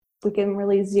we can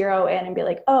really zero in and be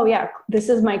like, oh yeah, this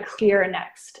is my clear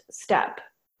next step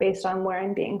based on where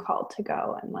I'm being called to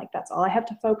go. And like, that's all I have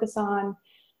to focus on.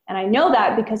 And I know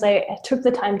that because I took the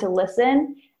time to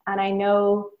listen, and I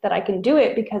know that I can do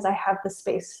it because I have the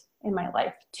space in my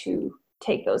life to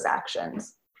take those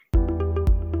actions.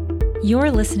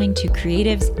 You're listening to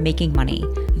Creatives Making Money,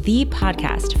 the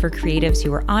podcast for creatives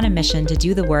who are on a mission to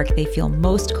do the work they feel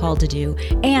most called to do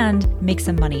and make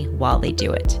some money while they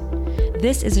do it.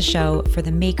 This is a show for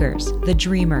the makers, the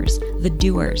dreamers, the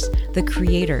doers, the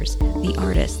creators, the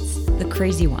artists, the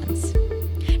crazy ones,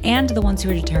 and the ones who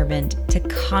are determined to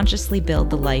consciously build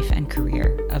the life and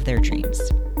career of their dreams.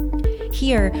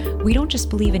 Here, we don't just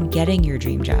believe in getting your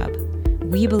dream job,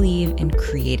 we believe in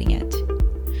creating it.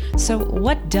 So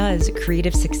what does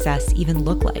creative success even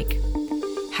look like?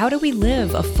 How do we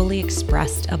live a fully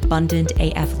expressed, abundant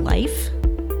AF life?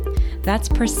 That's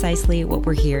precisely what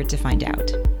we're here to find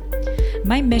out.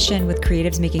 My mission with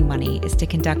Creatives Making Money is to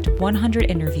conduct 100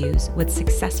 interviews with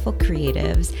successful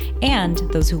creatives and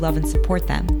those who love and support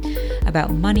them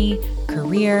about money,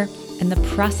 career, and the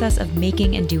process of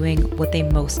making and doing what they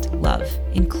most love,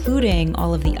 including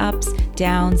all of the ups,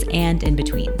 downs, and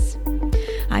in-betweens.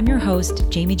 I'm your host,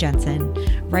 Jamie Jensen,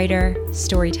 writer,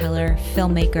 storyteller,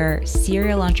 filmmaker,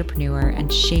 serial entrepreneur,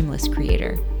 and shameless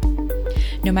creator.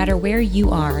 No matter where you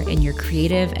are in your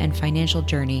creative and financial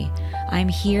journey, I'm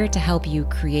here to help you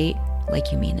create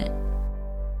like you mean it.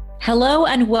 Hello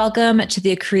and welcome to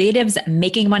the Creatives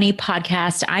Making Money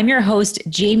podcast. I'm your host,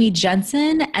 Jamie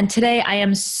Jensen, and today I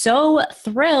am so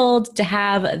thrilled to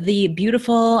have the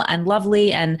beautiful and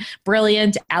lovely and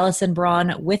brilliant Allison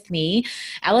Braun with me.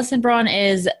 Allison Braun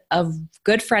is a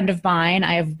good friend of mine.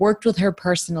 I have worked with her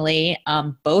personally,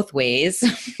 both ways.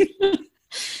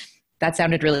 That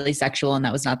sounded really sexual, and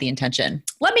that was not the intention.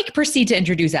 Let me proceed to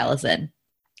introduce Allison.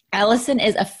 Allison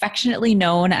is affectionately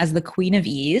known as the Queen of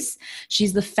Ease.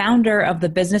 She's the founder of the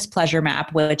Business Pleasure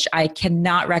Map, which I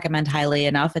cannot recommend highly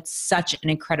enough. It's such an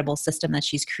incredible system that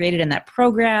she's created in that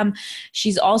program.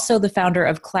 She's also the founder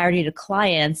of Clarity to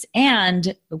Clients.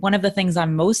 And one of the things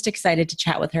I'm most excited to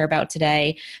chat with her about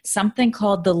today, something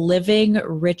called the Living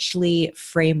Richly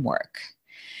Framework.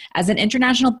 As an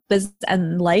international business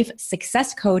and life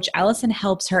success coach, Allison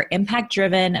helps her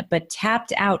impact-driven but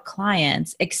tapped-out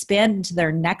clients expand into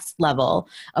their next level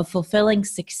of fulfilling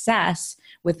success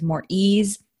with more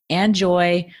ease and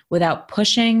joy without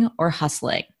pushing or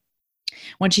hustling.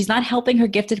 When she's not helping her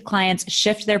gifted clients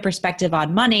shift their perspective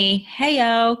on money,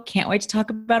 heyo, can't wait to talk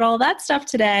about all that stuff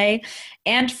today,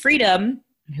 and freedom.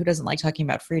 Who doesn't like talking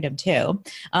about freedom too?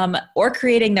 Or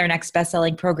creating their next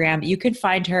best-selling program, you can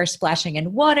find her splashing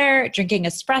in water, drinking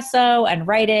espresso and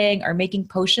writing, or making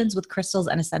potions with crystals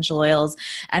and essential oils.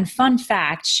 And fun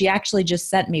fact, she actually just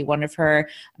sent me one of her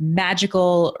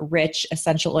magical, rich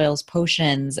essential oils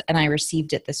potions, and I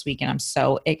received it this week, and I'm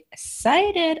so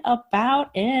excited about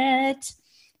it.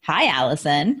 Hi,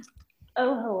 Allison.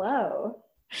 Oh, hello.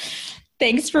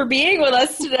 Thanks for being with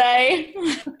us today.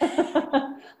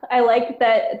 I like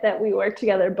that we work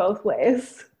together both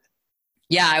ways.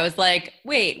 Yeah, I was like,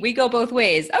 wait, we go both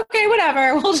ways. Okay,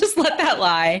 whatever. We'll just let that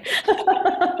lie.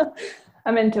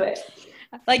 I'm into it.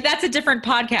 Like, that's a different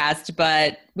podcast,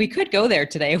 but we could go there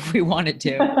today if we wanted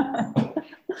to.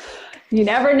 You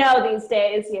never know these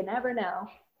days. You never know.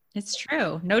 It's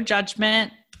true. No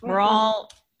judgment. We're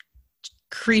all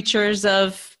creatures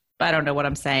of, I don't know what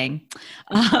I'm saying.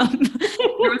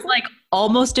 There was like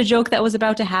almost a joke that was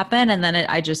about to happen, and then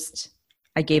I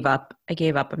gave up.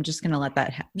 I'm just gonna let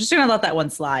that one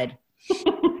slide.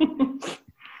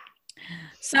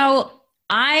 So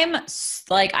I'm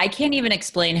like, I can't even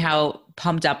explain how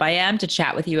pumped up I am to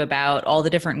chat with you about all the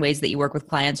different ways that you work with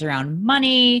clients around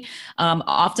money.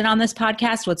 Often on this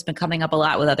podcast, what's been coming up a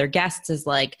lot with other guests is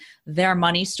like their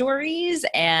money stories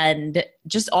and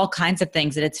just all kinds of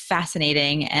things. And it's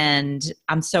fascinating. And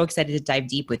I'm so excited to dive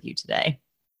deep with you today.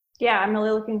 Yeah, I'm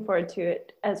really looking forward to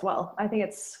it as well. I think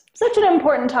it's such an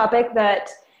important topic that,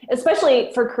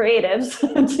 especially for creatives,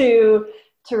 to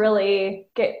really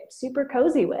get super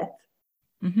cozy with.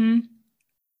 Mm-hmm.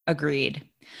 Agreed.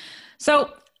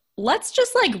 So let's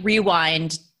just like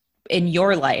rewind in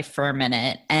your life for a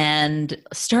minute and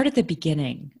start at the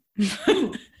beginning.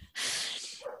 Do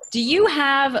you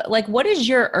have, like, what is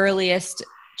your earliest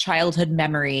childhood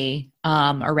memory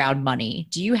around money?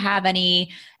 Do you have any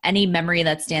memory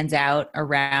that stands out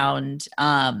around,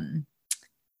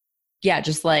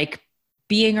 just like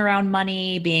being around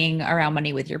money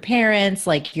with your parents,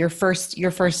 like your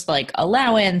first like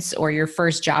allowance or your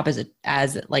first job as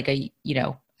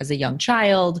a young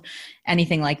child,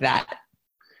 anything like that?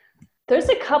 There's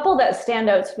a couple that stand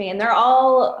out to me, and they're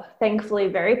all thankfully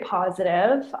very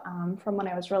positive from when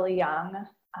I was really young.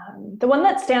 The one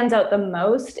that stands out the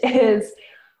most is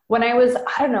when I was,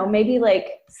 I don't know, maybe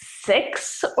like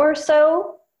 6 or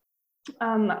so.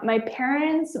 My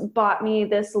parents bought me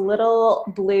this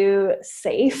little blue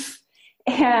safe,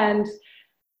 and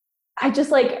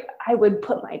I would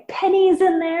put my pennies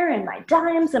in there and my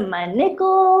dimes and my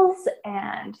nickels.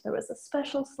 And there was a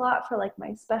special slot for like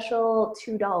my special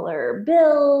 $2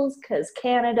 bills, because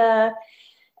Canada.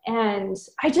 And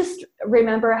I just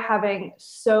remember having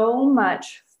so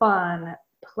much fun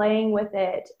playing with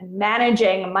it and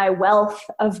managing my wealth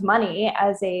of money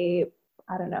as a,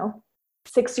 I don't know,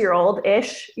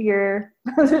 6-year-old-ish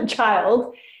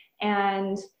child.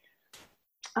 And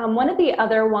one of the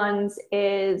other ones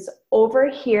is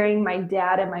overhearing my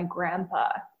dad and my grandpa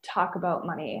talk about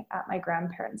money at my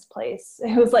grandparents' place.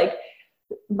 It was like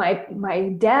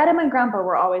my dad and my grandpa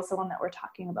were always the one that were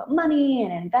talking about money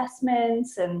and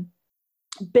investments and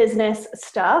business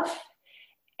stuff.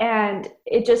 And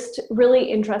it just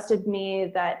really interested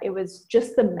me that it was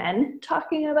just the men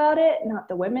talking about it, not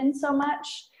the women so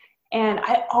much. And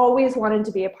I always wanted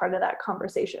to be a part of that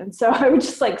conversation. So I would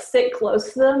just like sit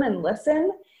close to them and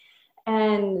listen.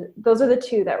 And those are the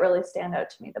two that really stand out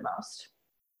to me the most.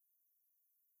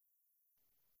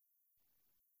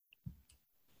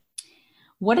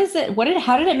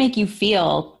 How did it make you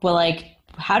feel? Well, like,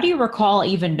 how do you recall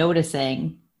even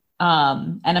noticing?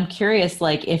 And I'm curious,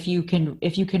 like, if you can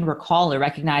recall or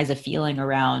recognize a feeling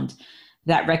around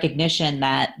that recognition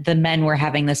that the men were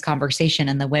having this conversation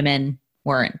and the women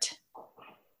weren't.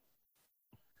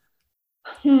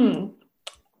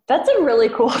 That's a really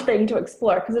cool thing to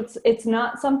explore, because it's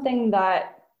not something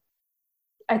that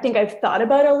I think I've thought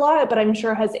about a lot, but I'm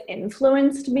sure has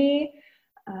influenced me.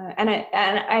 And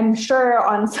I'm sure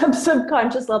on some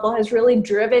subconscious level has really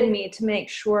driven me to make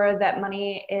sure that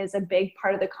money is a big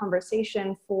part of the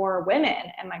conversation for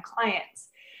women and my clients.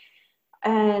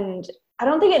 And I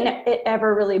don't think it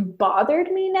ever really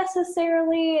bothered me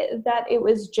necessarily that it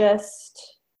was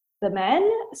just the men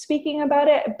speaking about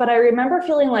it. But I remember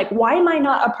feeling like, why am I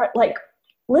not a part? Like,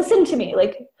 listen to me.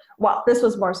 Like, well, this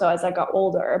was more so as I got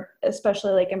older,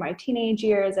 especially like in my teenage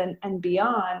years and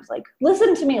beyond. Like,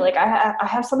 listen to me. Like, I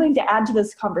have something to add to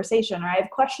this conversation, or I have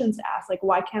questions to ask. Like,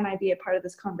 why can't I be a part of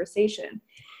this conversation?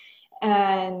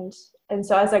 And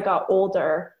so as I got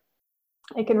older,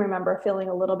 I can remember feeling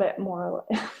a little bit more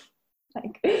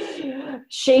like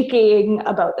shaking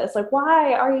about this. Like,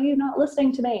 why are you not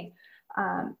listening to me?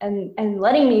 And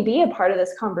letting me be a part of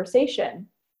this conversation.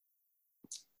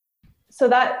 So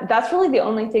that's really the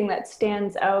only thing that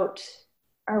stands out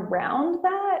around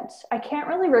that. I can't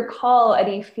really recall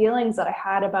any feelings that I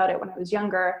had about it when I was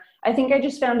younger. I think I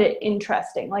just found it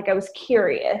interesting. Like, I was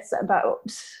curious about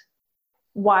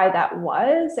why that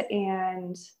was,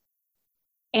 and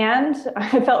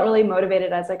I felt really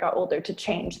motivated as I got older to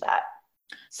change that.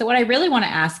 So what I really want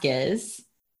to ask is,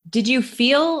 did you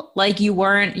feel like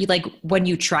like when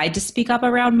you tried to speak up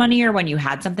around money, or when you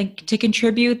had something to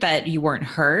contribute, that you weren't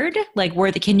heard? Like,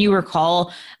 can you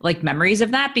recall like memories of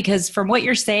that? Because from what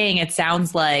you're saying, it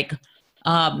sounds like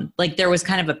there was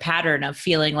kind of a pattern of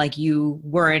feeling like you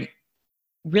weren't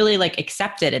really like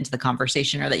accepted into the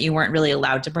conversation, or that you weren't really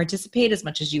allowed to participate as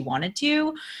much as you wanted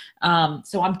to.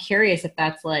 So I'm curious if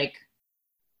that's like,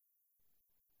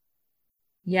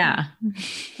 yeah.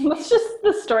 That's just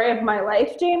the story of my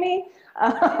life, Jamie.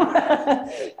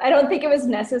 I don't think it was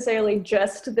necessarily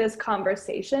just this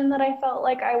conversation that I felt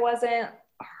like I wasn't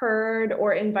heard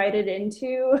or invited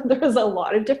into. There was a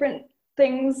lot of different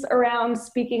things around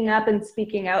speaking up and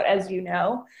speaking out, as you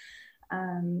know,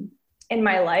 in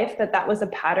my life, that was a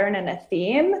pattern and a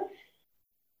theme.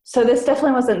 So this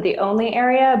definitely wasn't the only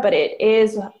area, but it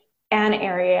is an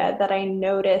area that I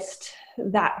noticed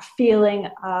that feeling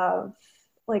of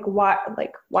like, why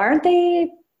aren't they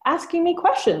asking me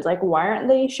questions? Like, why aren't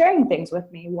they sharing things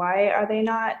with me? Why are they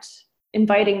not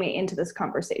inviting me into this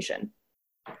conversation?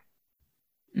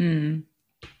 I'm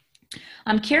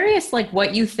curious, like,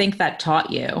 what you think that taught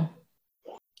you.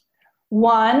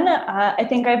 One, I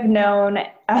think I've known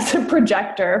as a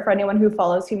projector, for anyone who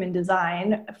follows human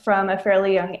design, from a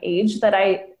fairly young age, that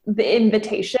the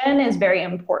invitation is very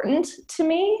important to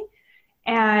me.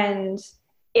 And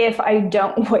if I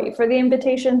don't wait for the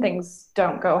invitation, things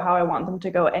don't go how I want them to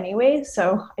go anyway.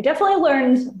 So I definitely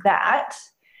learned that,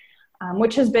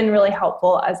 which has been really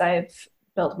helpful as I've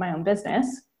built my own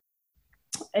business.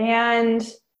 And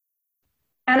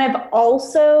I've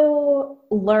also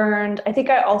learned, I think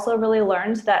I also really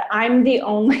learned that I'm the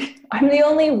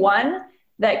only one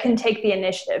that can take the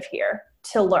initiative here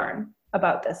to learn.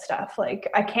 about this stuff. Like,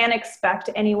 I can't expect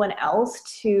anyone else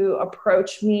to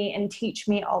approach me and teach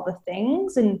me all the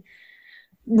things and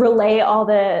relay all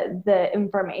the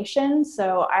information.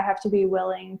 So I have to be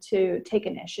willing to take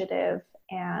initiative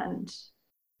and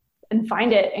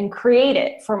find it and create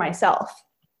it for myself.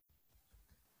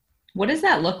 What does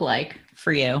that look like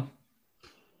for you?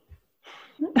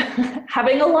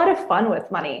 Having a lot of fun with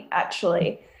money,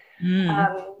 actually.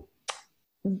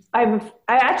 I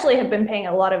actually have been paying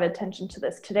a lot of attention to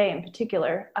this today in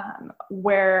particular,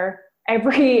 where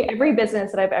every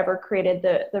business that I've ever created,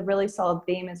 the really solid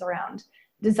theme is around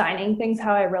designing things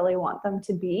how I really want them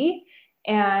to be.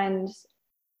 And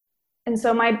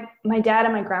so my dad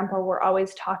and my grandpa were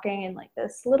always talking in like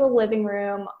this little living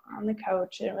room on the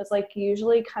couch. And it was like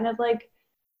usually kind of like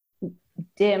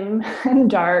dim and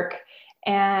dark.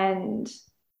 And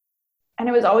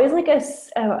it was always like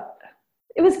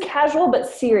it was casual but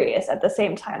serious at the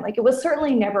same time. Like, it was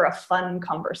certainly never a fun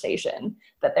conversation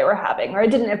that they were having, or it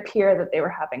didn't appear that they were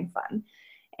having fun.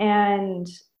 And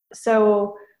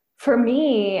so for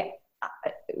me,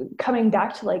 coming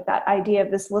back to like that idea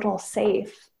of this little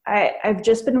safe, I've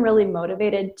just been really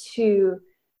motivated to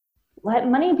let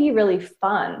money be really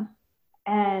fun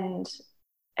and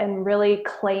really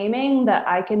claiming that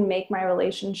I can make my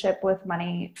relationship with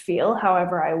money feel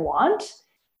however I want.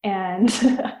 And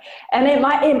it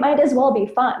might as well be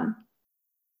fun.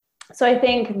 So I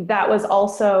think that was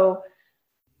also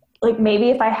like, maybe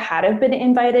if I had have been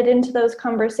invited into those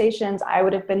conversations, I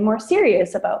would have been more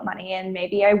serious about money, and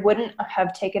maybe I wouldn't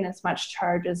have taken as much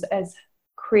charge as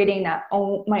creating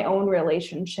my own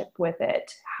relationship with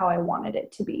it, how I wanted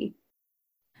it to be.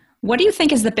 What do you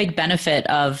think is the big benefit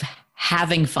of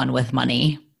having fun with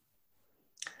money?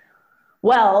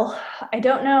 Well, I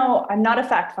don't know. I'm not a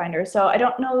fact finder, so I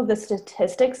don't know the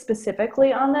statistics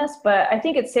specifically on this, but I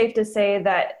think it's safe to say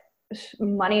that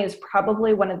money is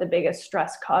probably one of the biggest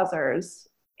stress causers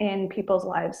in people's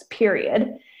lives,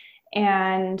 period.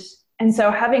 And so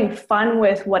having fun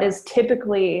with what is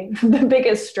typically the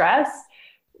biggest stress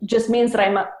just means that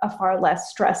I'm a far less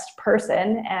stressed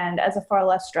person. And as a far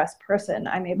less stressed person,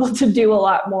 I'm able to do a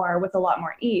lot more with a lot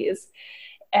more ease.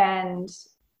 And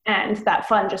that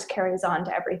fun just carries on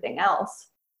to everything else.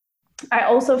 I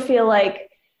also feel like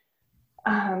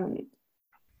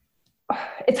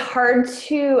it's hard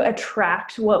to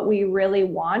attract what we really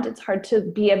want. It's hard to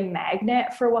be a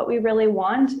magnet for what we really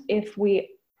want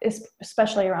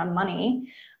especially around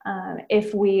money,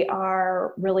 if we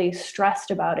are really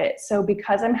stressed about it. So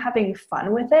because I'm having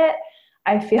fun with it,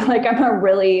 I feel like I'm a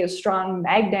really strong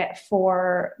magnet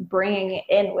for bringing it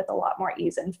in with a lot more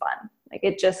ease and fun. Like,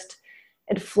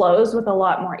 it flows with a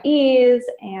lot more ease,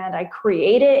 and I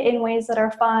create it in ways that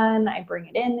are fun. I bring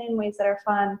it in ways that are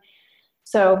fun.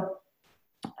 So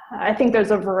I think there's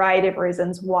a variety of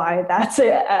reasons why that's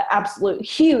an absolute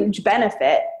huge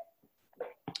benefit,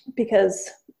 because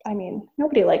I mean,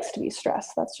 nobody likes to be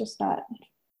stressed. That's just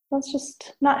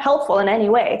not helpful in any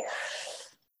way.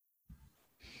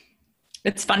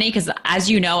 It's funny because, as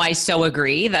you know, I so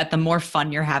agree that the more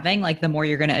fun you're having, like the more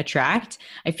you're going to attract.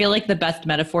 I feel like the best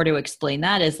metaphor to explain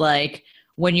that is like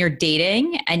when you're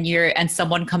dating and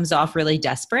someone comes off really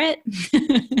desperate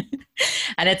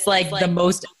and it's like the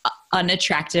most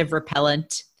unattractive,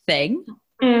 repellent thing.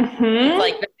 Mm-hmm. It's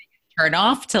like the turn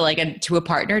off to a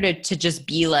partner to just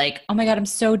be like, oh my God, I'm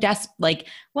so desperate. Like,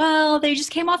 well, they just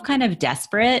came off kind of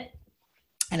desperate.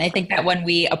 And I think that when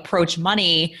we approach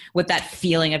money with that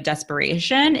feeling of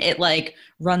desperation, it like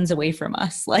runs away from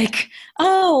us. Like,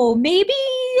 oh, maybe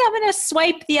I'm going to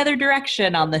swipe the other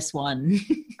direction on this one.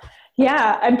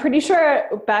 Yeah, I'm pretty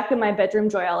sure back in my bedroom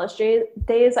joyology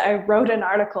days, I wrote an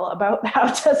article about how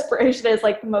desperation is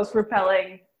like the most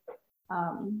repelling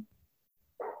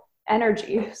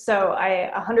energy. So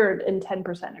I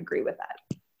 110% agree with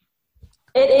that.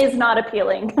 It is not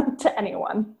appealing to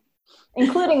anyone,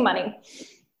 including money.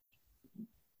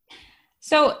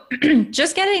 So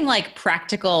just getting like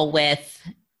practical with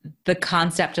the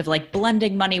concept of like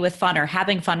blending money with fun, or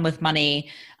having fun with money,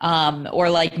 or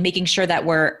like making sure that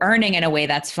we're earning in a way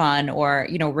that's fun, or,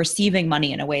 you know, receiving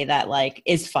money in a way that like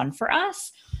is fun for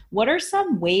us. What are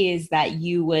some ways that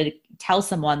you would tell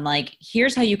someone like,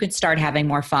 here's how you could start having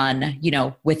more fun, you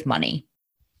know, with money?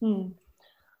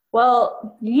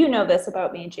 Well, you know this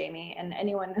about me, Jamie, and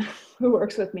anyone who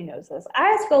works with me knows this. I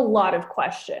ask a lot of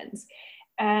questions.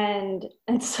 And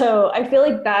so I feel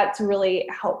like that's really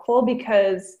helpful,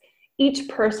 because each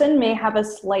person may have a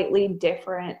slightly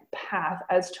different path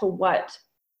as to what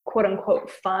quote unquote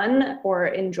fun or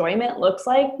enjoyment looks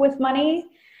like with money.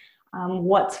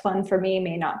 What's fun for me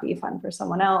may not be fun for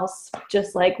someone else,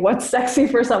 just like what's sexy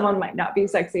for someone might not be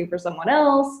sexy for someone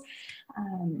else.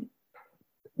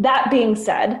 That being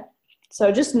said,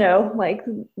 so just know, like,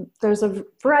 there's a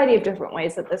variety of different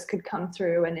ways that this could come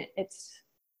through, and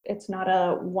it's not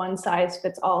a one size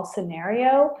fits all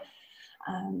scenario.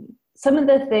 Some of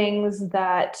the things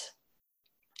that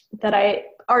I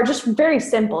are just very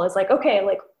simple is like, okay,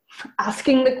 like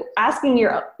asking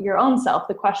your own self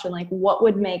the question, like, what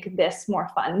would make this more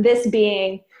fun? This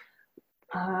being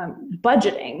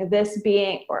budgeting, this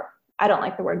being, or I don't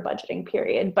like the word budgeting,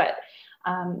 period, but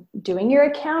doing your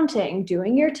accounting,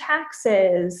 doing your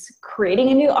taxes, creating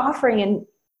a new offering and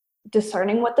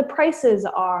discerning what the prices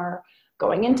are,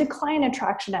 going into client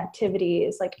attraction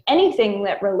activities, like anything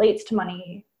that relates to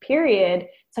money, period.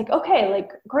 It's like, okay,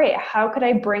 like, great. How could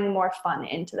I bring more fun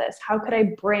into this? How could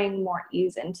I bring more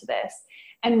ease into this?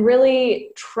 And really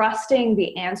trusting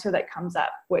the answer that comes up,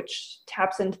 which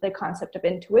taps into the concept of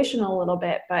intuition a little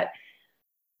bit. But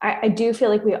I do feel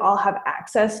like we all have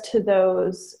access to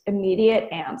those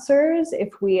immediate answers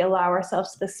if we allow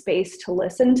ourselves the space to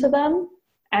listen to them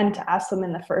and to ask them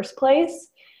in the first place.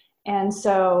 And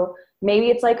so maybe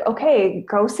it's like, okay,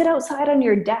 go sit outside on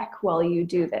your deck while you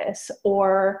do this,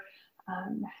 or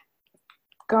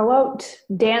go out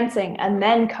dancing and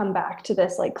then come back to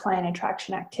this like client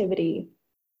attraction activity.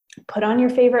 Put on your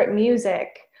favorite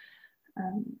music.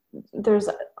 There's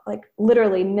like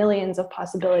literally millions of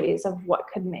possibilities of what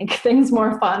could make things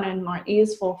more fun and more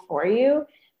easeful for you.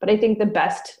 But I think the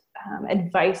best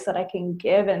advice that I can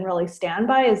give and really stand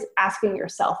by is asking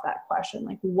yourself that question,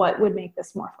 like, what would make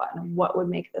this more fun? What would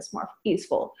make this more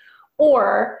easeful?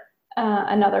 Or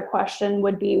another question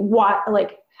would be,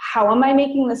 like, how am I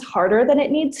making this harder than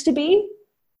it needs to be?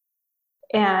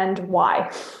 And why,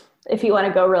 if you want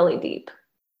to go really deep.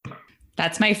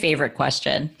 That's my favorite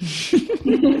question.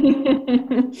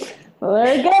 Well,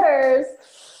 they're getters.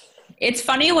 It's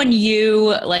funny when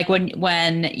you like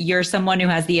when you're someone who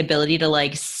has the ability to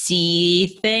like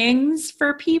see things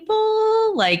for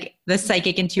people, like the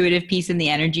psychic intuitive piece and the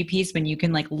energy piece, when you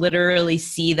can like literally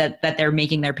see that they're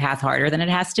making their path harder than it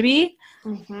has to be.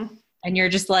 Mm-hmm. And you're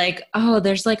just like, oh,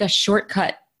 there's like a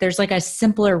shortcut. There's like a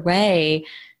simpler way.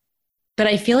 But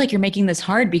I feel like you're making this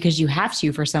hard because you have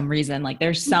to for some reason. Like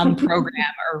there's some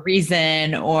program or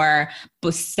reason or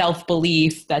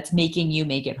self-belief that's making you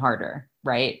make it harder,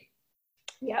 right?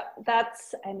 Yep.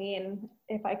 I mean,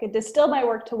 if I could distill my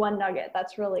work to one nugget,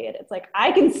 that's really it. It's like,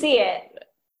 I can see it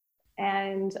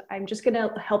and I'm just going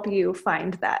to help you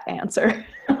find that answer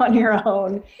on your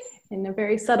own in a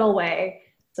very subtle way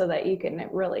so that you can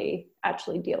really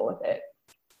actually deal with it.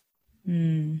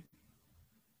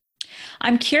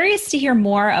 I'm curious to hear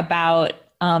more about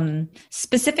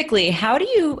specifically, how do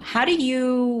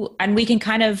you, and we can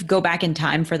kind of go back in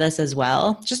time for this as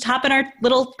well. Just hop in our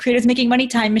little Creatives Making Money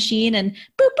time machine and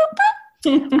boop,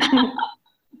 boop, boop.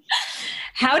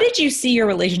 How did you see your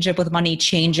relationship with money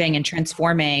changing and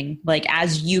transforming, like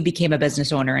as you became a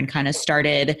business owner and kind of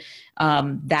started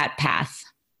that path?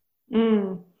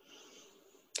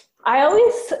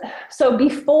 So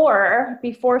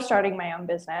before starting my own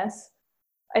business,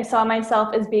 I saw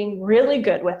myself as being really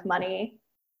good with money,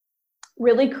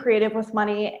 really creative with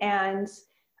money. And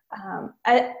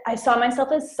I saw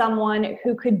myself as someone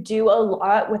who could do a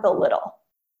lot with a little.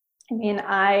 I mean,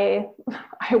 I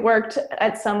worked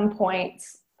at some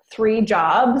points 3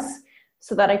 jobs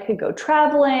so that I could go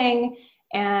traveling.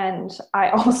 And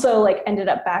I also like ended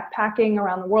up backpacking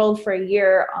around the world for a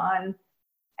year on,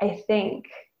 I think,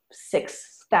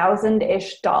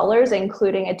 $6,000-ish,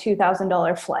 including a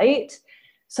 $2,000 flight.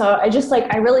 So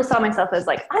I really saw myself as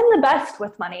like, I'm the best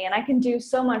with money and I can do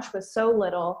so much with so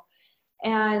little.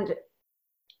 And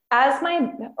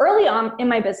early on in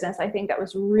my business, I think that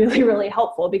was really, really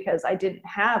helpful because I didn't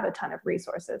have a ton of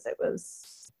resources. It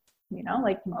was,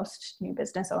 like most new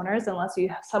business owners, unless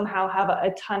you somehow have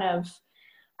a ton of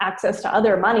access to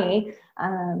other money,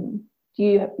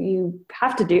 you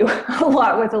have to do a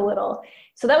lot with a little.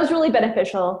 So that was really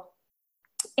beneficial.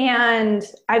 And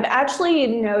I've actually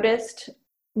noticed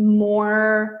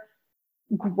more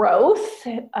growth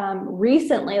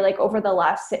recently, like over the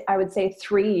last, I would say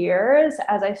 3 years,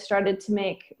 as I started to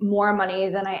make more money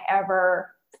than I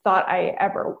ever thought I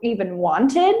ever even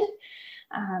wanted.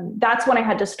 That's when I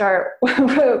had to start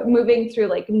moving through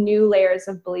like new layers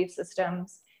of belief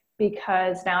systems,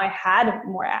 because now I had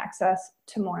more access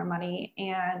to more money.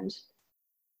 And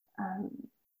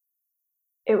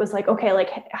it was like, okay, like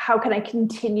how can I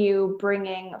continue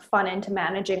bringing fun into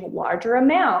managing larger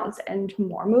amounts and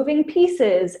more moving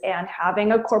pieces and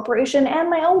having a corporation and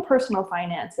my own personal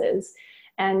finances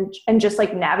and just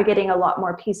like navigating a lot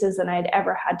more pieces than I'd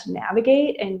ever had to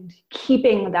navigate and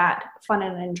keeping that fun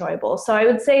and enjoyable. So I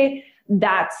would say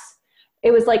that's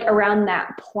it was like around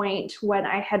that point when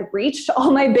I had reached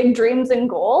all my big dreams and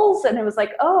goals. And it was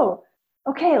like, oh,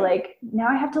 okay, like now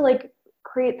I have to like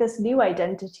create this new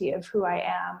identity of who I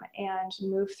am and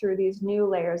move through these new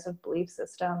layers of belief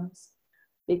systems,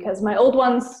 because my old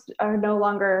ones are no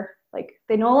longer like,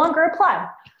 they no longer apply.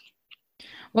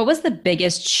 What was the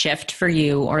biggest shift for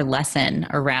you or lesson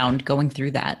around going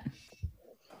through that?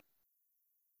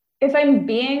 If I'm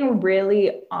being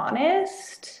really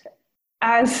honest,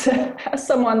 as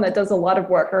someone that does a lot of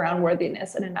work around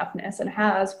worthiness and enoughness and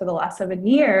has for the last 7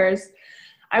 years,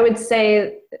 I would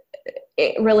say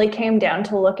it really came down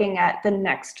to looking at the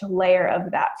next layer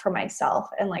of that for myself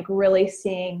and like really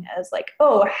seeing as like,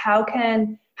 oh, how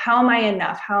am I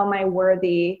enough? How am I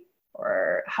worthy?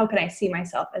 Or how can I see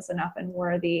myself as enough and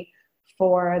worthy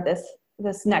for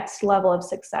this next level of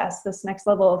success, this next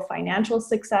level of financial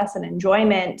success and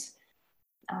enjoyment,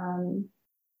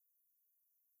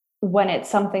 when it's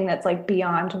something that's like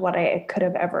beyond what I could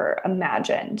have ever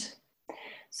imagined.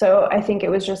 So I think it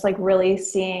was just like really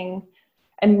seeing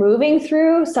and moving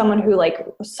through someone who like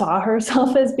saw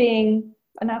herself as being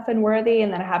enough and worthy,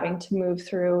 and then having to move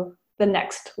through the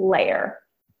next layer.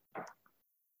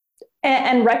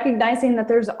 And recognizing that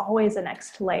there's always a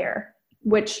next layer,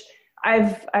 which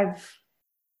I've,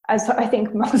 as I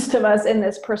think most of us in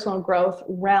this personal growth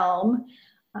realm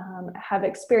have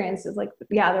experienced, is like,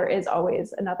 yeah, there is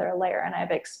always another layer. And I've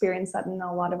experienced that in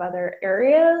a lot of other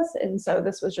areas. And so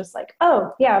this was just like,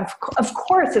 oh yeah, of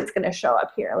course it's going to show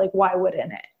up here. Like, why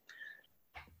wouldn't it?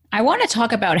 I want to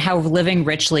talk about how Living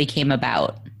Richly came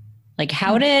about. Like,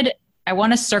 I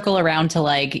want to circle around to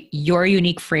like your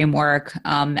unique framework.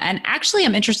 And actually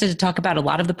I'm interested to talk about a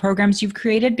lot of the programs you've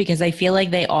created, because I feel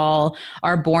like they all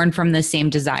are born from the same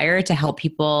desire to help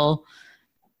people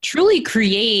truly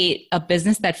create a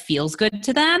business that feels good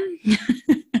to them.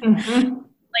 Mm-hmm.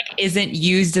 Like isn't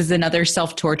used as another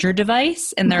self-torture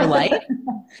device in their life.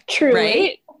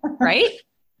 Truly. Right.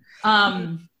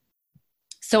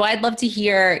 So I'd love to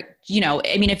hear,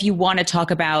 I mean, if you want to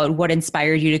talk about what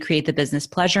inspired you to create the Business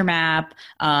Pleasure Map,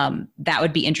 that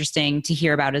would be interesting to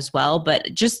hear about as well.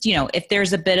 But just, if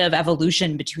there's a bit of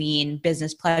evolution between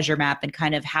Business Pleasure Map and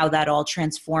kind of how that all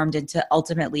transformed into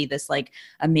ultimately this like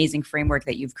amazing framework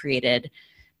that you've created,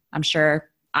 I'm sure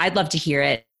I'd love to hear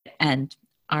it. And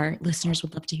our listeners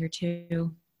would love to hear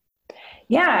too.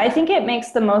 Yeah, I think it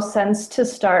makes the most sense to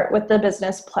start with the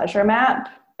Business Pleasure Map,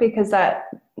 because that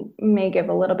may give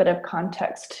a little bit of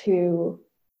context to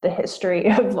the history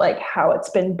of like how it's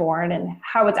been born and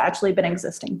how it's actually been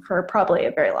existing for probably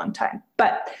a very long time.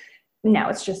 But now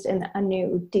it's just in a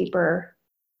new, deeper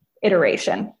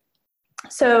iteration.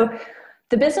 So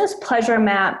the Business Pleasure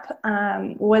Map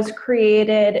was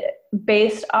created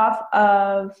based off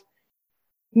of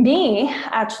me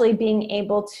actually being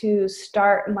able to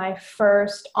start my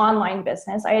first online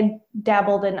business. I had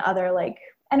dabbled in other like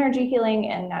energy healing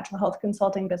and natural health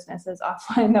consulting businesses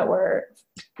offline that were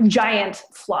giant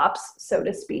flops, so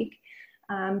to speak.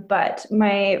 But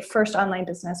my first online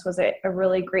business was a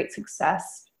really great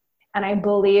success. And I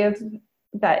believe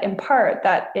that in part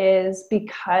that is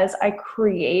because I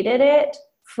created it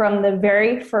from the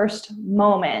very first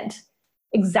moment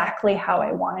exactly how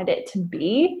I wanted it to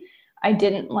be. I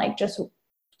didn't like just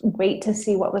wait to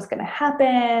see what was going to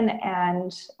happen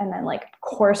and then like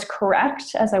course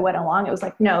correct as I went along. It was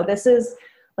like, no, this is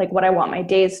like what I want my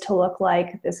days to look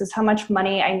like. This is how much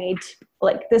money I need to,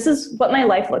 like, this is what my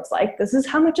life looks like. This is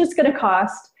how much it's going to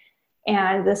cost.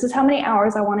 And this is how many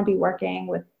hours I want to be working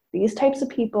with these types of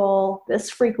people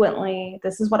this frequently.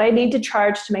 This is what I need to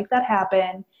charge to make that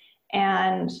happen.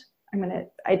 And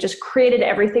I just created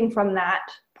everything from that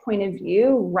point of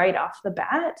view right off the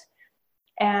bat.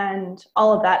 And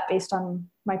all of that based on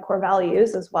my core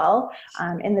values as well.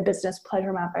 In the Business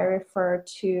Pleasure Map, I refer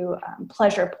to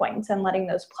pleasure points, and letting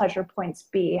those pleasure points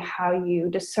be how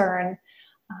you discern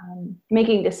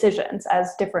making decisions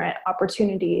as different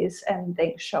opportunities and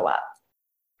things show up.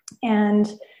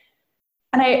 And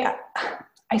I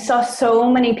saw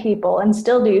so many people, and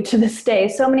still do to this day,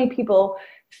 so many people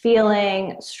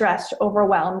feeling stressed,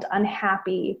 overwhelmed,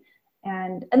 unhappy,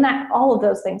 and that all of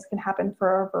those things can happen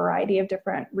for a variety of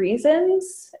different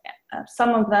reasons, some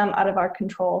of them out of our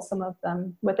control, some of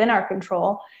them within our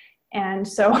control. And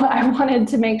so I wanted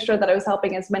to make sure that I was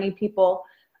helping as many people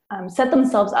set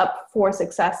themselves up for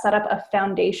success, set up a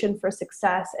foundation for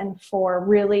success, and for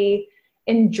really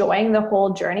enjoying the whole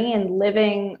journey and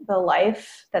living the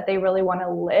life that they really want to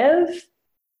live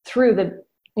through the,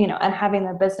 and having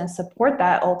the business support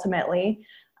that ultimately,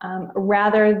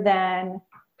 rather than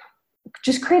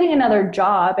just creating another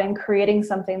job and creating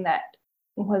something that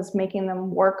was making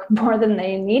them work more than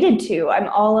they needed to. I'm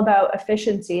all about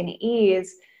efficiency and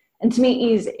ease. And to me,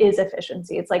 ease is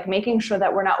efficiency. It's like making sure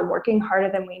that we're not working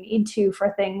harder than we need to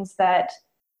for things that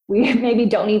we maybe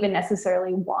don't even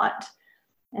necessarily want.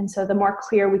 And so the more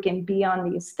clear we can be on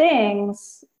these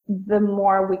things, the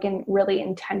more we can really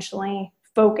intentionally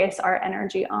focus our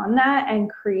energy on that and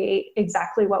create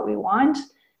exactly what we want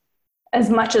as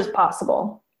much as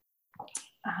possible.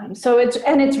 So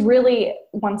it's really,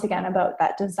 once again, about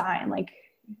that design. Like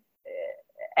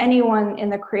anyone in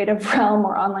the creative realm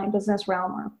or online business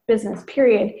realm or business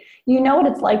period, you know what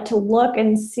it's like to look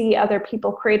and see other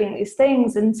people creating these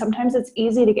things. And sometimes it's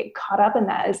easy to get caught up in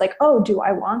that. It's like, oh, do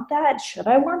I want that? Should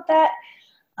I want that?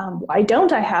 Why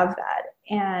don't I have that?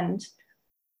 And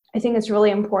I think it's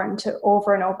really important to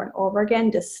over and over and over again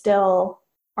distill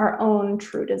our own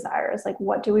true desires. Like,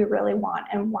 what do we really want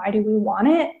and why do we want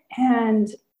it? And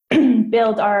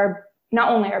build not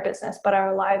only our business, but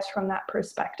our lives from that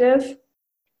perspective.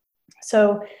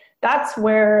 So that's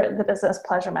where the business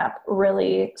pleasure map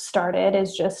really started,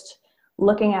 is just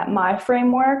looking at my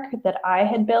framework that I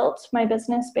had built my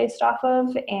business based off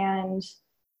of, and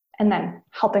then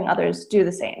helping others do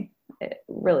the same,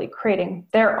 really creating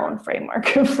their own framework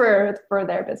for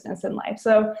their business and life.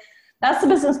 So that's the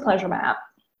business pleasure map.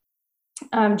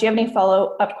 Do you have any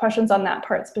follow-up questions on that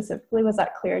part specifically? Was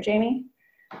that clear, Jamie?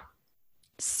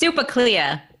 Super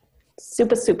clear.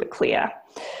 Super clear.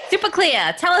 Super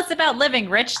clear. Tell us about living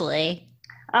richly.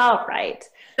 All right.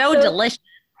 So delicious.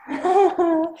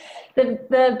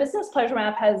 The business pleasure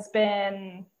map has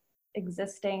been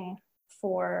existing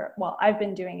I've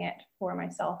been doing it for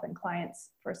myself and clients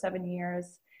for 7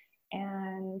 years.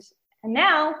 And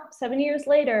now, 7 years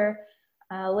later,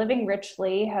 Living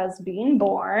Richly has been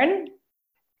born.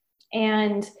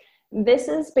 And this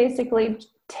is basically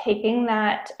taking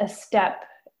that a step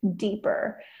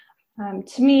deeper.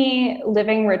 To me,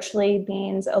 living richly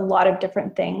means a lot of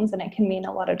different things, and it can mean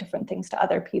a lot of different things to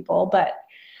other people. But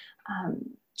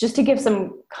just to give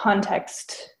some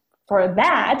context for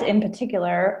that in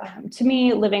particular, to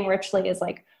me, living richly is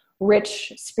like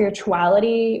rich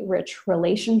spirituality, rich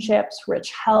relationships,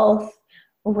 rich health,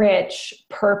 rich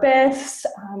purpose,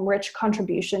 rich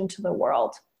contribution to the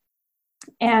world,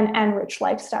 and rich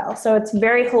lifestyle. So it's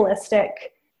very holistic.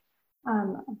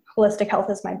 Holistic health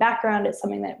is my background. It's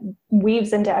something that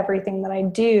weaves into everything that I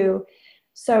do.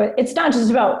 So it's not just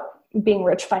about being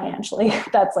rich financially.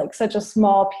 That's like such a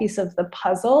small piece of the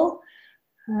puzzle.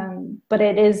 But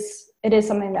it is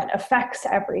something that affects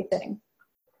everything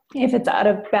if it's out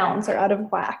of balance or out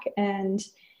of whack. And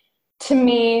to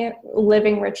me,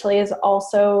 living richly is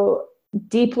also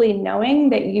deeply knowing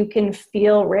that you can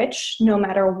feel rich no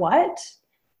matter what,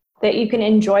 that you can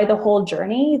enjoy the whole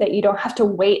journey, that you don't have to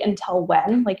wait until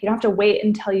when. Like, you don't have to wait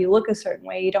until you look a certain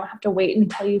way. You don't have to wait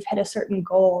until you've hit a certain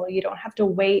goal. You don't have to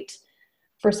wait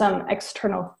for some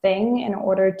external thing in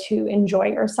order to enjoy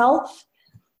yourself.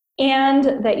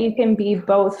 And that you can be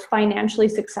both financially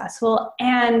successful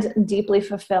and deeply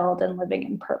fulfilled and living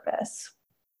in purpose.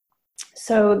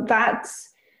 So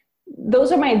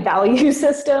those are my value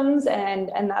systems,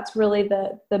 and that's really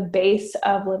the base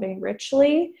of living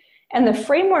richly. And the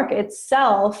framework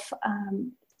itself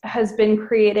has been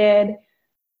created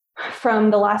from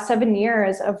the last 7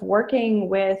 years of working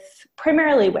with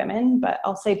primarily women, but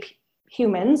I'll say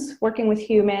humans, working with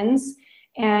humans,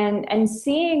 and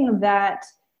seeing that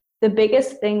the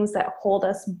biggest things that hold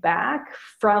us back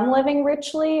from living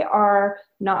richly are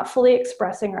not fully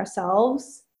expressing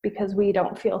ourselves because we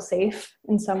don't feel safe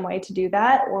in some way to do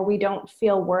that, or we don't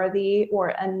feel worthy or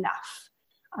enough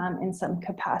in some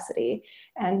capacity.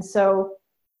 And so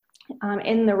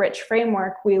in the Rich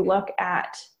framework, we look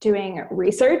at doing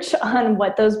research on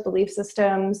what those belief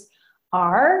systems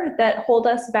are that hold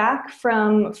us back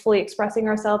from fully expressing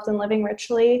ourselves and living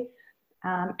richly,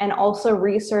 and also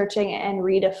researching and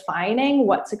redefining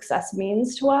what success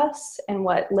means to us and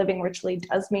what living richly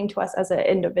does mean to us as an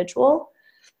individual,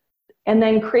 and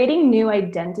then creating new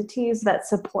identities that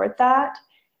support that,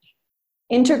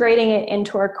 integrating it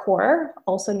into our core,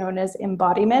 also known as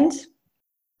embodiment,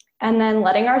 and then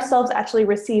letting ourselves actually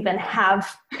receive and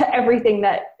have everything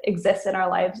that exists in our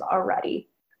lives already,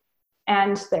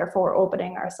 and therefore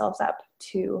opening ourselves up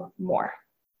to more.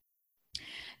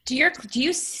 Do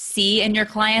you see in your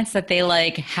clients that they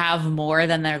like have more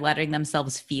than they're letting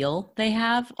themselves feel they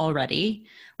have already?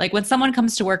 Like when someone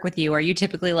comes to work with you, are you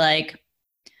typically like,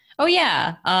 oh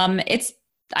yeah,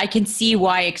 I can see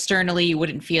why externally you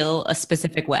wouldn't feel a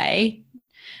specific way,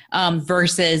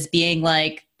 versus being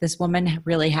like, this woman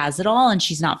really has it all and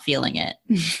she's not feeling it?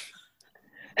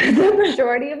 The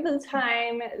majority of the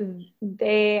time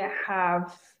they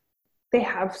have they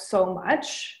have so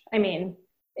much. I mean,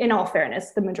 in all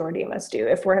fairness, the majority of us do.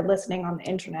 If we're listening on the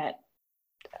internet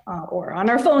or on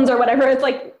our phones or whatever, it's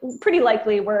like pretty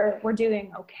likely we're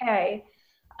doing okay.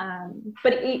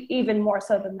 But even more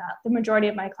so than that, the majority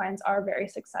of my clients are very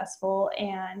successful,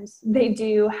 and they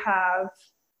do have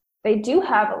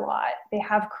a lot. They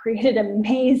have created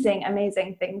amazing,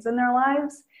 amazing things in their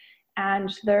lives.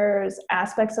 And there's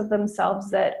aspects of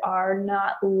themselves that are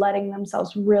not letting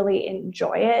themselves really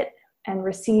enjoy it and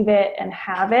receive it and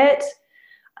have it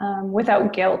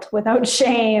without guilt, without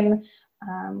shame.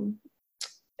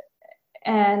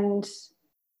 And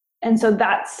so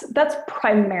that's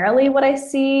primarily what I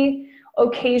see.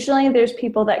 Occasionally there's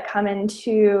people that come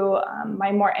into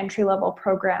my more entry-level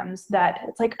programs that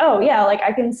it's like, oh yeah, like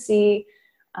I can see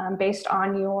based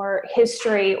on your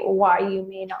history why you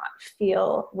may not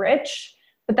feel rich.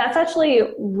 But that's actually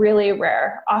really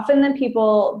rare. Often the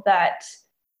people that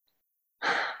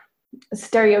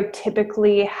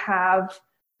stereotypically have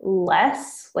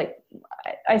less, like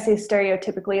I say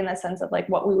stereotypically in the sense of like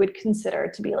what we would consider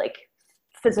to be like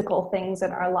physical things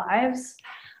in our lives,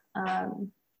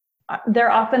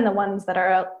 they're often the ones that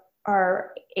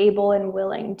are able and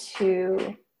willing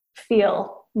to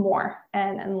feel more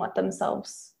and let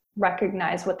themselves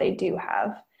recognize what they do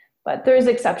have. But there's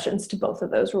exceptions to both of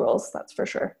those rules, that's for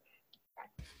sure.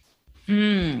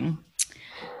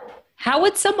 How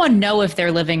would someone know if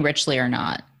they're living richly or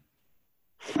not?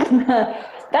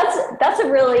 That's a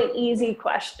really easy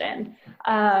question.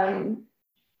 An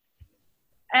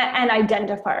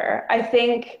identifier. I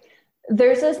think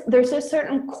there's a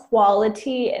certain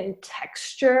quality and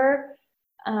texture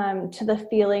to the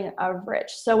feeling of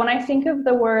rich. So when I think of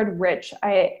the word rich,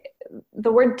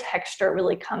 the word texture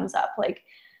really comes up. Like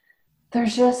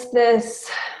there's just this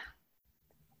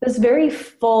very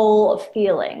full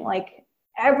feeling, like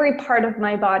every part of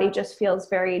my body just feels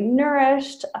very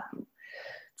nourished.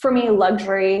 For me,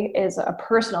 luxury is a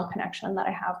personal connection that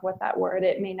I have with that word.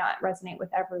 It may not resonate with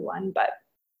everyone, but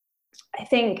I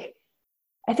think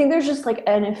there's just like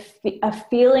a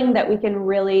feeling that we can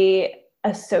really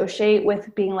associate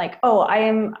with being like, oh,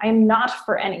 I'm not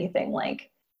for anything. Like,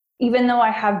 even though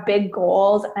I have big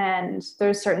goals and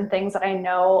there's certain things that I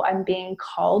know I'm being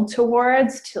called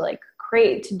towards to like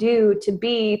create, to do, to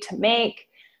be, to make,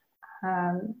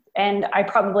 and I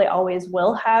probably always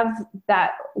will have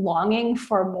that longing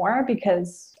for more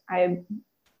because I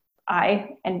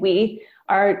and we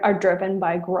are driven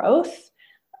by growth.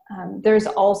 There's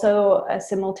also a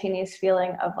simultaneous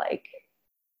feeling of like,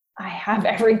 I have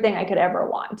everything I could ever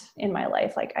want in my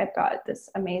life. Like I've got this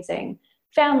amazing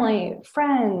family,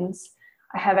 friends.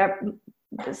 I have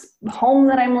this home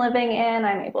that I'm living in.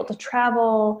 I'm able to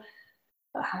travel,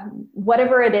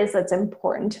 whatever it is that's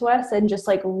important to us, and just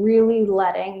like really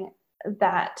letting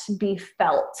that be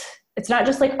felt. It's not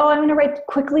just like, oh, I'm going to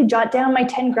quickly jot down my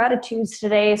 10 gratitudes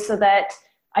today so that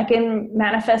I can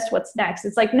manifest what's next.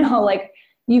 It's like, no, like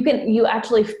you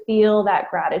actually feel that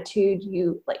gratitude.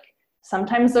 You like,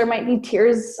 sometimes there might be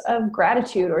tears of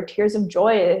gratitude or tears of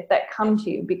joy that come to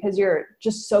you because you're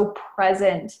just so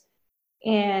present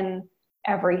in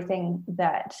everything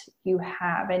that you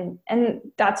have. And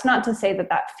that's not to say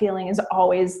that feeling is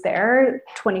always there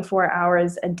 24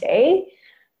 hours a day,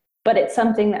 but it's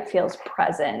something that feels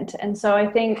present. And so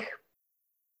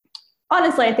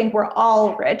honestly, I think we're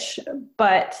all rich,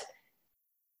 but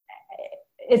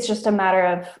it's just a matter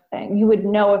of, you would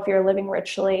know if you're living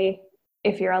richly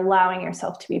if you're allowing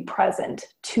yourself to be present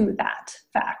to that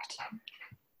fact.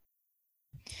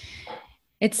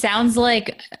 It sounds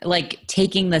like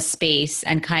taking the space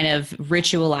and kind of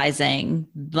ritualizing,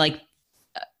 like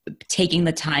taking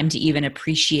the time to even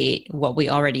appreciate what we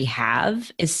already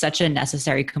have is such a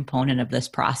necessary component of this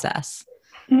process.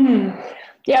 Mm-hmm.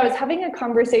 Yeah, I was having a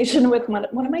conversation with one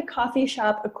of my coffee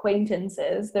shop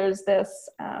acquaintances. There's this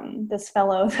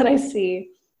fellow that I see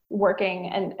working,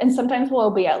 and sometimes we'll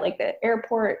be at like the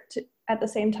airport at the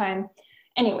same time.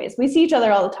 Anyways, we see each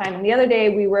other all the time. And the other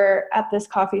day we were at this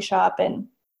coffee shop and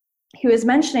he was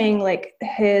mentioning like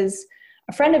a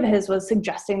friend of his was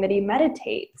suggesting that he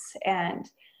meditates. And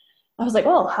I was like,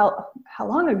 well, how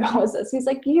long ago was this? He's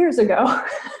like, years ago. I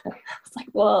was like,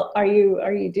 well, are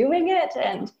you doing it?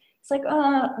 And he's like,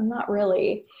 not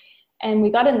really. And we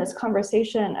got in this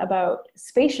conversation about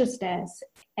spaciousness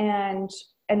and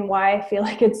why I feel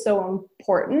like it's so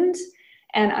important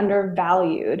and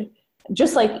undervalued.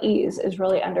 Just like ease is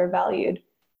really undervalued.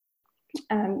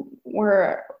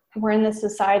 We're in this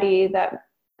society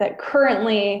that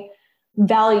currently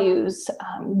values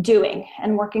doing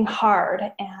and working hard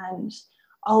and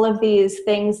all of these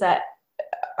things that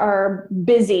are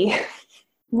busy,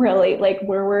 really, like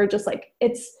where we're just like,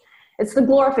 it's it's the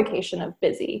glorification of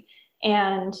busy.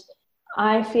 And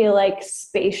I feel like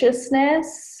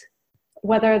spaciousness,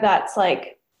 whether that's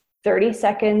like 30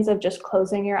 seconds of just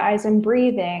closing your eyes and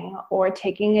breathing, or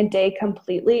taking a day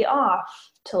completely off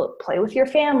to play with your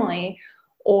family,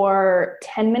 or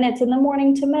 10 minutes in the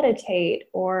morning to meditate,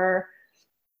 or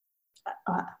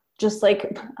just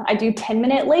like I do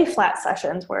 10-minute lay flat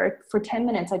sessions where for 10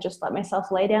 minutes I just let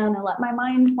myself lay down and let my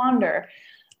mind wander.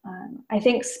 I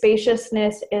think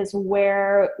spaciousness is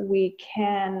where we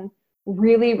can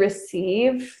really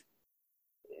receive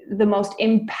the most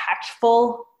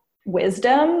impactful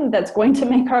wisdom that's going to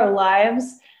make our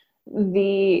lives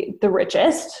the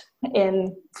richest,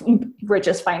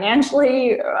 richest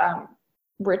financially,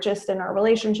 richest in our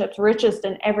relationships, richest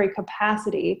in every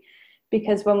capacity.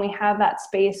 Because when we have that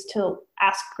space to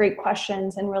ask great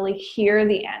questions and really hear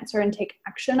the answer and take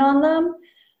action on them,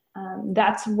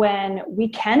 that's when we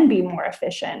can be more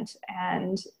efficient.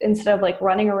 And instead of like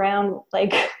running around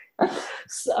like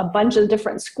a bunch of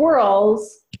different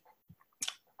squirrels,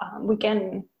 we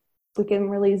can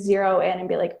really zero in and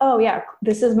be like, oh yeah,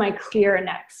 this is my clear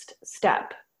next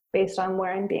step based on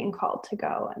where I'm being called to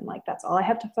go. And like, that's all I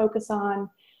have to focus on.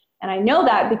 And I know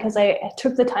that because I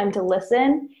took the time to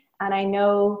listen, and I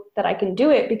know that I can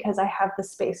do it because I have the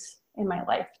space in my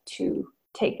life to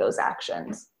take those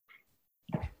actions.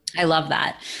 I love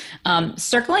that.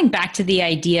 Circling back to the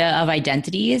idea of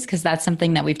identities, because that's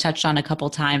something that we've touched on a couple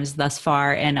times thus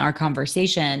far in our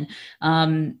conversation.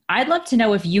 I'd love to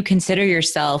know if you consider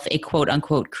yourself a quote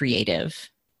unquote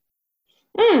creative.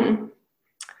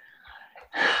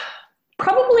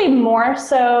 Probably more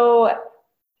so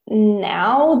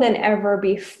now than ever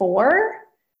before.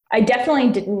 I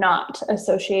definitely did not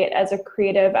associate as a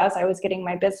creative as I was getting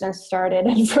my business started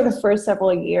and for the first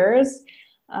several years.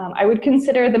 I would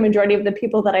consider the majority of the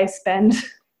people that I spend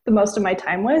the most of my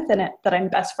time with and that I'm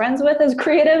best friends with as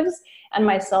creatives, and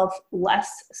myself less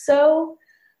so.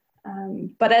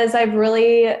 But as I've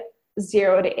really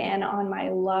zeroed in on my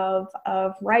love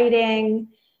of writing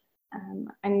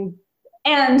and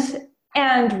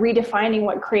redefining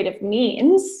what creative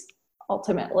means,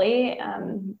 ultimately,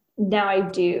 now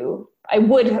I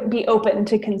would be open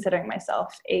to considering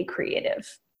myself a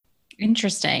creative.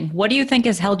 Interesting. What do you think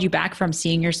has held you back from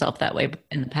seeing yourself that way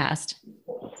in the past?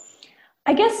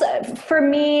 I guess for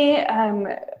me,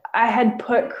 I had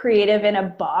put creative in a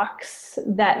box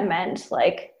that meant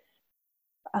like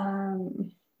an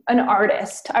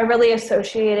artist. I really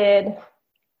associated,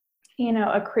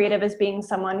 a creative as being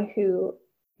someone who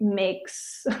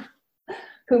makes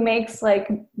like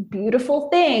beautiful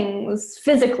things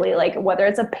physically, like whether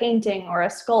it's a painting or a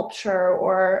sculpture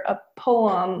or a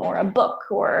poem or a book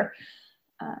or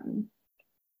a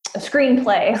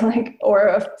screenplay, like, or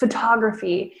a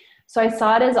photography. So I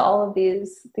saw it as all of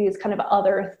these kind of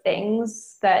other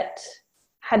things that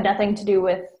had nothing to do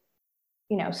with,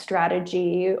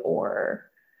 strategy or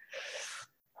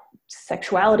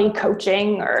sexuality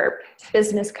coaching or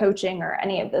business coaching or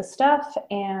any of this stuff.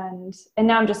 And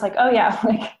now I'm just like, oh yeah,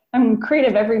 like I'm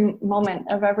creative every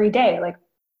moment of every day. Like,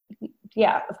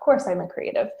 yeah, of course I'm a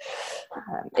creative.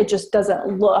 It just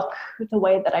doesn't look the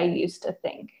way that I used to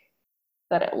think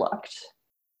that it looked.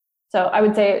 So I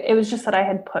would say it was just that I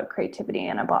had put creativity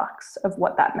in a box of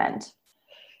what that meant.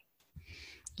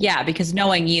 Yeah, because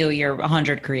knowing you're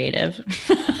 100 creative.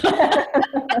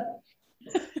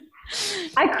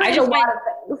 I create a lot of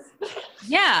things.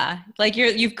 Yeah. Like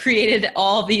you've created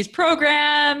all these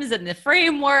programs and the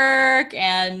framework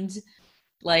and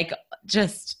like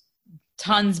just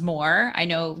tons more. I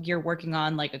know you're working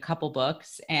on like a couple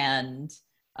books, and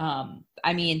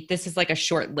this is like a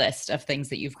short list of things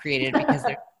that you've created because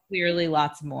there's clearly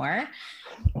lots more.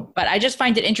 But I just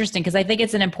find it interesting because I think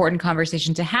it's an important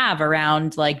conversation to have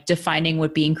around like defining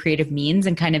what being creative means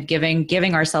and kind of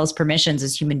giving ourselves permissions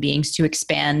as human beings to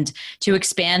expand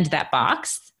that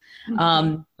box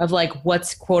of like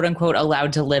what's quote unquote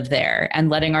allowed to live there, and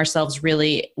letting ourselves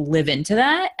really live into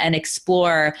that and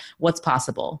explore what's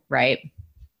possible, right?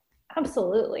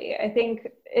 Absolutely. I think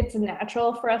it's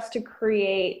natural for us to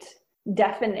create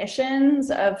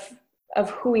definitions of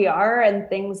who we are and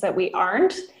things that we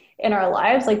aren't in our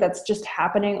lives. Like that's just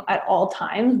happening at all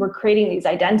times. We're creating these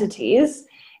identities.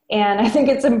 And I think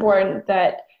it's important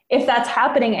that if that's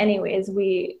happening anyways,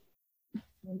 we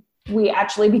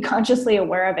actually be consciously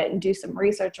aware of it and do some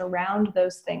research around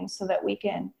those things so that we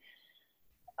can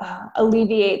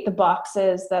alleviate the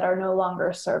boxes that are no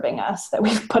longer serving us, that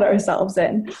we've put ourselves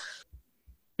in.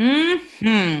 So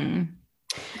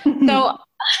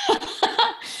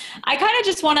I kind of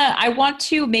just I want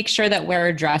to make sure that we're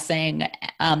addressing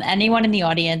anyone in the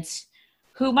audience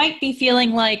who might be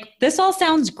feeling like this all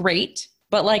sounds great,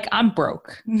 but like I'm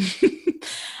broke.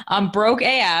 I'm broke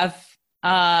AF,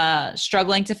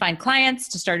 struggling to find clients,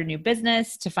 to start a new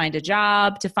business, to find a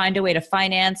job, to find a way to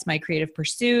finance my creative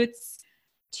pursuits,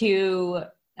 to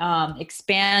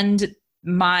expand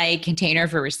my container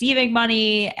for receiving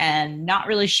money, and not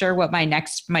really sure what my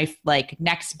next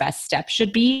best step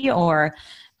should be, or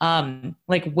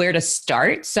like where to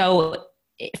start. So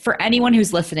for anyone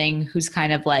who's listening, who's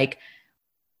kind of like,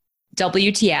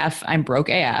 WTF, I'm broke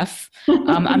AF.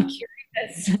 I'm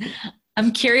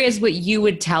curious what you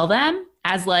would tell them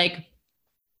as like,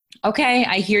 okay,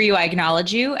 I hear you, I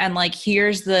acknowledge you. And like,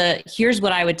 here's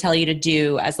what I would tell you to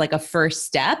do as like a first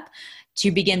step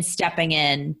to begin stepping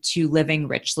in to living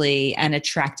richly and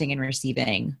attracting and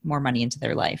receiving more money into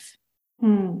their life.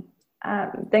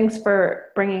 Thanks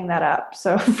for bringing that up.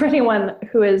 So for anyone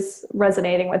who is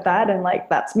resonating with that and like,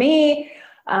 that's me,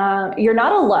 you're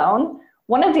not alone.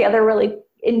 One of the other really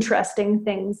interesting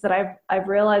things that I've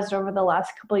realized over the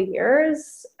last couple of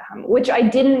years, which I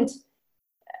didn't,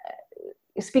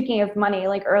 speaking of money,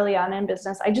 like early on in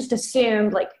business, I just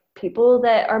assumed like people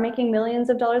that are making millions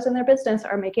of dollars in their business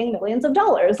are making millions of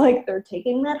dollars, like they're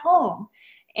taking that home.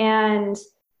 And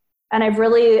I've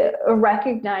really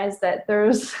recognized that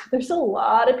there's a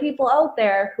lot of people out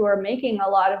there who are making a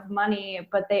lot of money,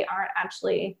 but they aren't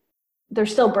actually, they're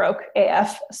still broke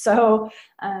AF. So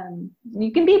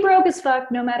you can be broke as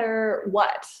fuck no matter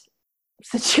what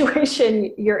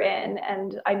situation you're in.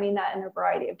 And I mean that in a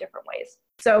variety of different ways.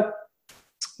 So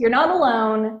you're not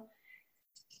alone.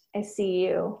 I see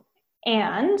you.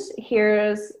 And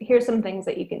here's some things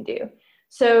that you can do.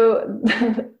 So,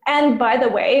 and by the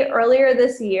way, earlier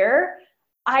this year,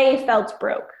 I felt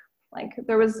broke. Like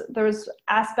there was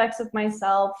aspects of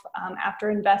myself after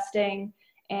investing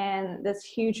in this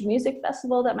huge music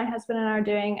festival that my husband and I are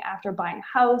doing, after buying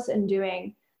a house and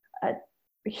doing a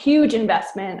huge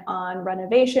investment on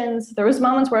renovations. There was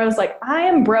moments where I was like, I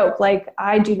am broke. Like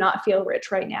I do not feel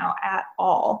rich right now at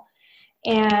all.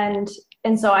 And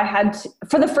so I had to,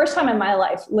 for the first time in my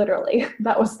life, literally,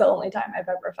 that was the only time I've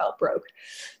ever felt broke,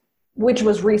 which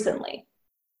was recently,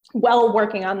 while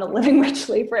working on the Living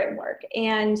Richly framework.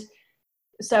 And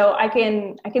so I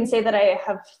can say that I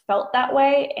have felt that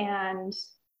way, and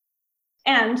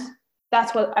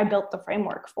that's what I built the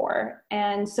framework for.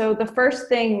 And so the first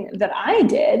thing that I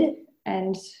did,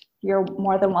 and you're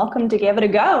more than welcome to give it a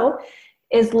go,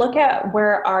 is look at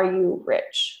where are you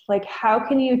rich? Like how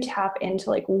can you tap into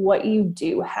like what you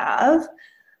do have,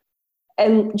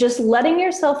 and just letting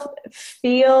yourself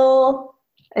feel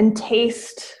and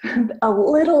taste a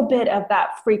little bit of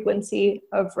that frequency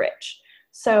of rich.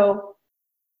 So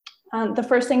the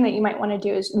first thing that you might want to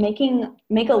do is make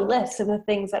a list of the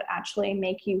things that actually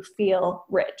make you feel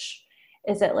rich.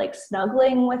 Is it like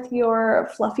snuggling with your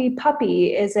fluffy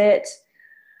puppy? Is it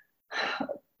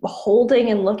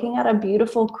holding and looking at a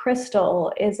beautiful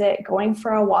crystal? Is it going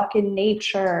for a walk in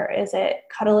nature? Is it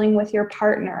cuddling with your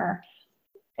partner?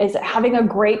 Is it having a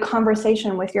great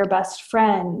conversation with your best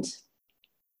friend?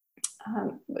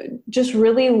 Just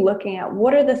really looking at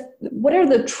what are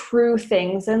the true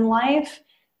things in life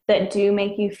that do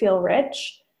make you feel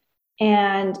rich.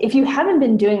 And if you haven't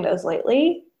been doing those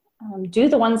lately, do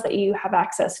the ones that you have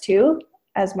access to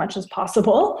as much as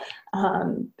possible.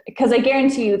 Because I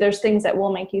guarantee you there's things that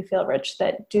will make you feel rich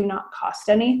that do not cost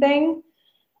anything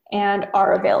and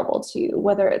are available to you,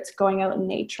 whether it's going out in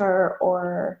nature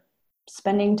or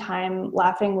spending time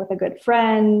laughing with a good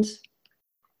friend,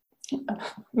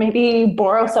 maybe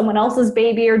borrow someone else's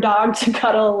baby or dog to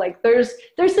cuddle. Like there's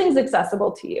things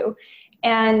accessible to you,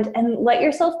 and let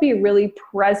yourself be really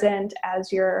present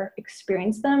as you're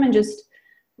experiencing them, and just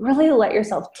really let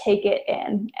yourself take it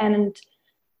in. And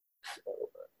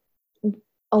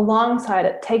alongside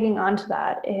it, taking onto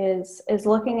that is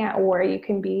looking at where you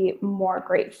can be more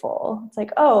grateful. It's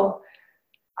like, oh,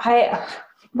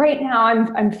 right now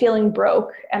I'm feeling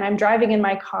broke and I'm driving in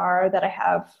my car that I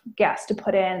have gas to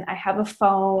put in. I have a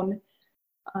phone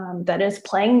that is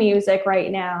playing music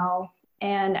right now,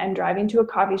 and I'm driving to a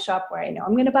coffee shop where I know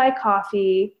I'm going to buy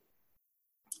coffee.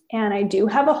 And I do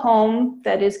have a home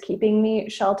that is keeping me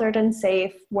sheltered and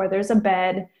safe, where there's a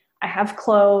bed. I have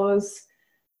clothes.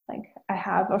 Like I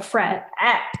have a friend,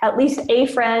 at least a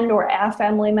friend or a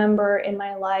family member in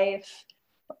my life.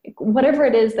 Whatever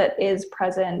it is that is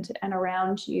present and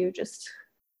around you, just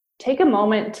take a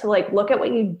moment to like look at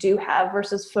what you do have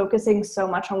versus focusing so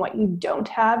much on what you don't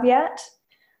have yet.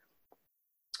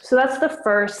 So that's the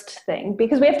first thing,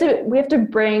 because we have to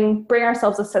bring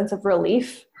ourselves a sense of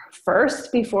relief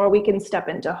first before we can step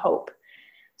into hope.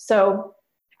 So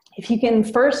if you can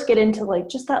first get into like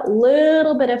just that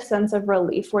little bit of sense of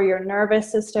relief where your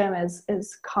nervous system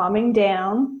is calming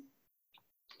down,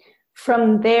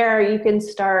 from there you can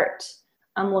start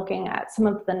looking at some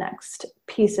of the next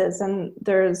pieces. And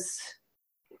there's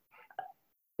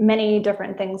many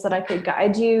different things that I could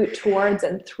guide you towards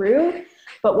and through.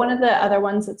 But one of the other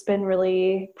ones that's been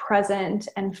really present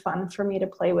and fun for me to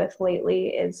play with lately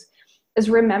is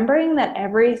remembering that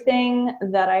everything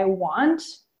that I want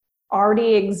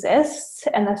already exists.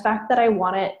 And the fact that I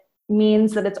want it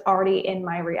means that it's already in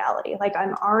my reality. Like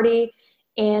I'm already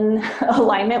in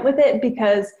alignment with it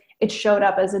because it showed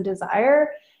up as a desire.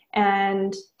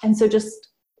 And so just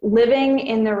living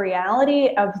in the reality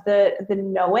of the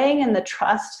knowing and the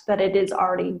trust that it is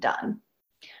already done.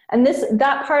 And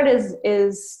that part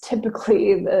is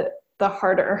typically the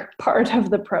harder part of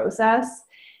the process.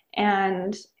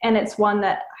 And it's one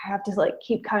that I have to like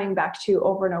keep coming back to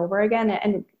over and over again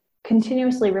and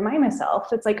continuously remind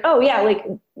myself. It's like, oh yeah, like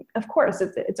of course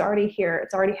it's already here.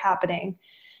 It's already happening.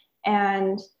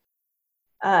 And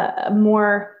a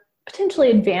more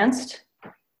potentially advanced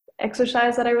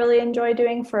exercise that I really enjoy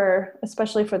doing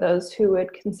especially for those who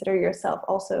would consider yourself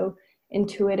also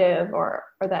intuitive or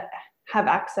that have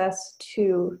access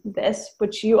to this,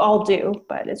 which you all do,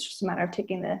 but it's just a matter of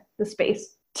taking the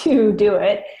space to do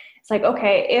it. It's like,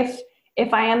 okay,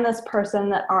 if I am this person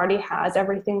that already has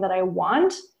everything that I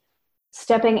want,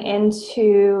 stepping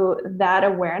into that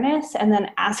awareness and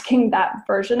then asking that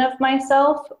version of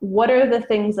myself, what are the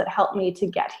things that help me to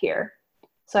get here?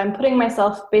 So I'm putting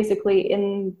myself basically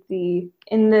in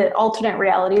the alternate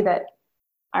reality that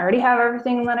I already have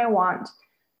everything that I want.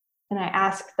 And I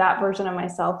ask that version of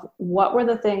myself, what were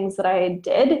the things that I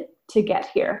did to get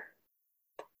here?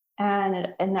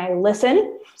 And I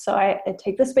listen. So I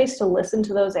take the space to listen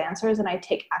to those answers and I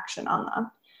take action on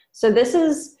them. So this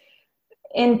is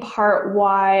in part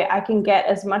why I can get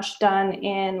as much done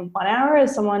in 1 hour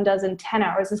as someone does in 10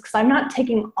 hours is because I'm not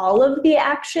taking all of the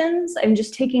actions. I'm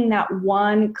just taking that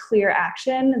one clear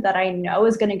action that I know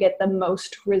is going to get the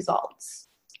most results.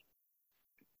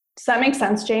 Does that make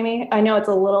sense, Jamie? I know it's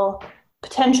a little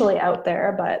potentially out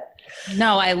there, but.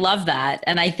 No, I love that.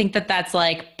 And I think that that's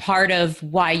like part of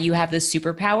why you have this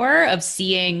superpower of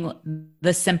seeing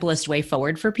the simplest way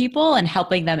forward for people and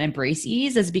helping them embrace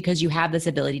ease is because you have this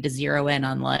ability to zero in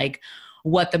on like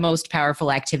what the most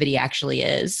powerful activity actually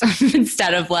is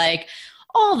instead of like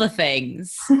all the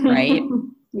things, right?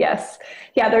 Yes.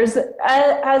 Yeah. There's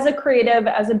as a creative,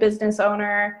 as a business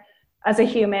owner, as a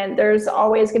human, there's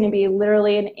always going to be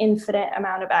literally an infinite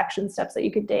amount of action steps that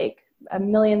you could take. A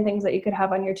million things that you could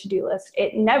have on your to-do list.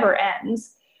 It never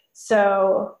ends.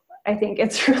 So I think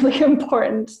it's really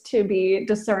important to be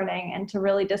discerning and to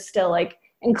really distill like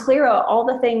and clear out all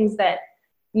the things that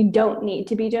you don't need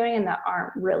to be doing and that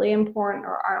aren't really important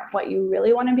or aren't what you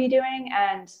really want to be doing.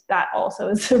 And that also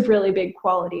is a really big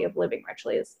quality of living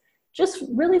richly, is just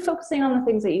really focusing on the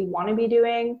things that you want to be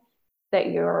doing, that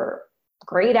you're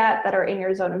great at, that are in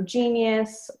your zone of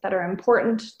genius, that are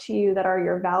important to you, that are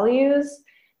your values,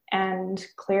 and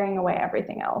clearing away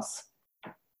everything else.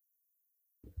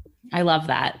 I love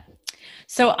that.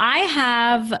 So I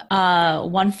have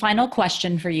one final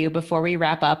question for you before we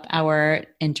wrap up our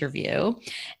interview.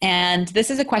 And this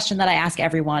is a question that I ask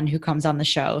everyone who comes on the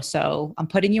show. So I'm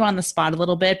putting you on the spot a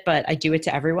little bit, but I do it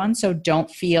to everyone. So don't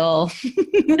feel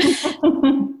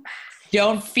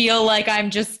like I'm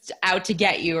just out to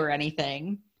get you or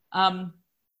anything.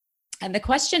 And the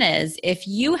question is, if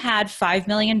you had $5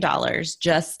 million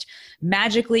just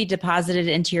magically deposited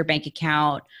into your bank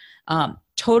account,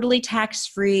 totally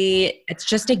tax-free, it's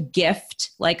just a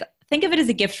gift, like think of it as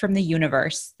a gift from the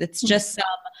universe. It's just some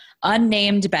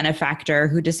unnamed benefactor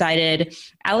who decided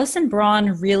Allison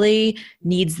Braun really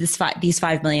needs these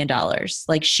 $5 million.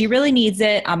 Like she really needs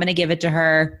it. I'm going to give it to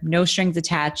her. No strings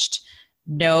attached.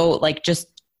 No, like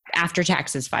just after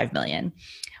taxes, $5 million.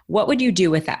 What would you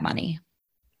do with that money?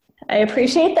 I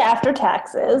appreciate the after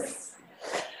taxes.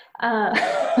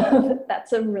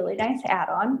 That's a really nice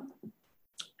add-on.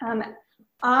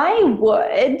 I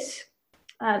would,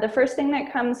 the first thing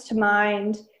that comes to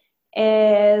mind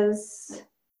is,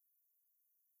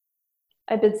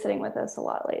 I've been sitting with this a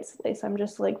lot lately, so I'm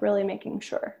just like really making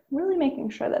sure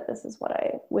that this is what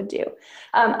I would do.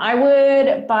 I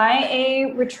would buy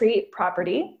a retreat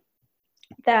property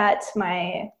that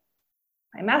my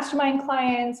mastermind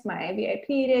clients, my VIP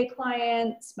day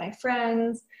clients, my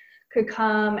friends could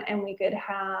come and we could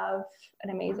have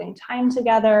an amazing time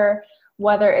together,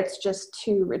 whether it's just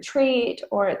to retreat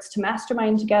or it's to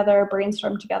mastermind together,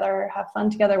 brainstorm together, have fun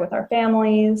together with our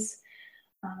families.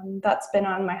 That's been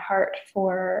on my heart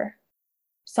for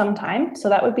sometime. So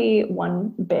that would be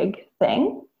one big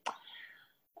thing.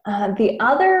 The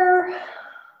other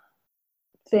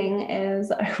thing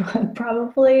is I would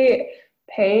probably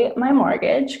pay my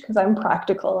mortgage because I'm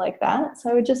practical like that. So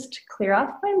I would just clear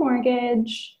off my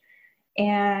mortgage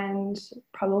and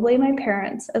probably my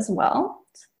parents as well.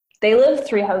 They live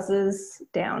 3 houses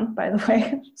down, by the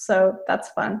way, so that's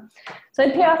fun. So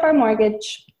I'd pay off our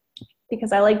mortgage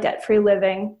because I like debt-free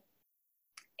living.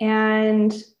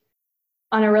 And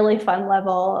on a really fun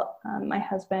level, my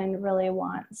husband really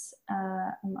wants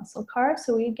a muscle car,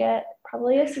 so we get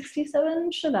probably a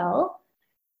 67 Chevelle.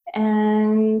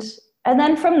 And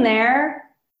then from there,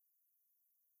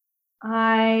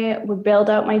 I would build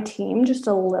out my team just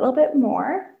a little bit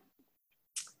more.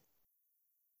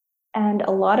 And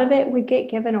a lot of it would get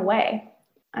given away.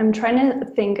 I'm trying to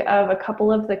think of a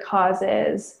couple of the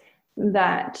causes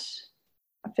that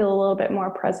feel a little bit more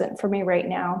present for me right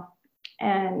now.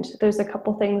 And there's a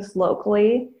couple things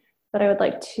locally that I would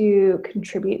like to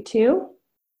contribute to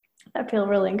that feel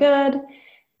really good.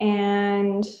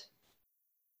 And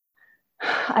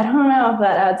I don't know if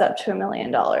that adds up to $1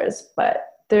 million, but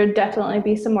there'd definitely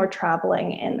be some more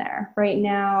traveling in there. Right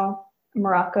now,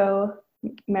 Morocco,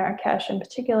 Marrakesh in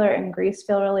particular, and Greece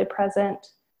feel really present.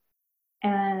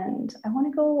 And I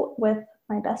want to go with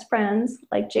my best friends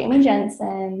like Jamie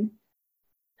Jensen,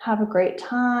 have a great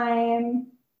time,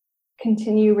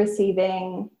 continue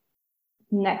receiving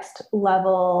next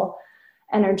level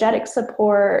energetic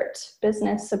support,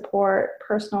 business support,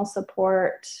 personal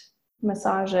support,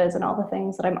 massages, and all the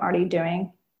things that I'm already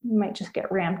doing. Might just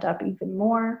get ramped up even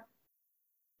more.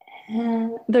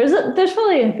 And there's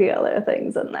probably a few other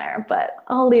things in there, but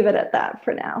I'll leave it at that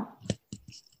for now.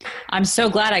 I'm so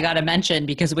glad I got a mention,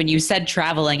 because when you said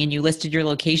traveling and you listed your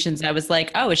locations, I was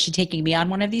like, oh, is she taking me on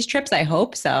one of these trips? I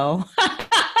hope so.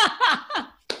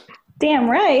 Damn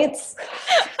right.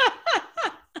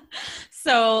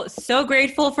 So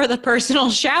grateful for the personal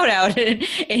shout out in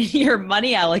your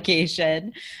money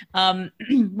allocation.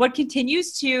 What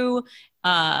continues to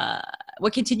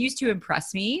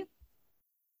impress me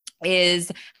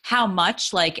is how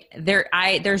much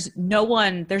there's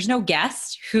no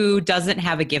guest who doesn't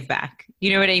have a give back.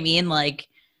 You know what I mean? Like,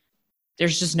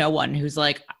 there's just no one who's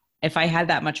like, if I had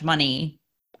that much money,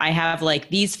 I have like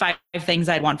these 5 things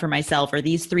I'd want for myself, or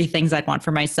these 3 things I'd want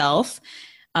for myself.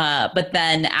 But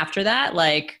then after that,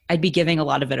 like, I'd be giving a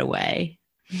lot of it away.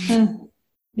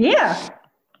 Yeah.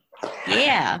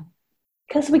 Yeah.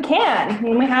 Because we can.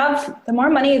 When we have the more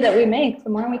money that we make,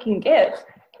 the more we can give.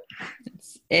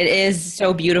 It is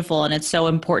so beautiful, and it's so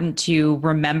important to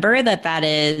remember that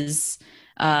is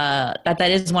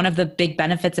one of the big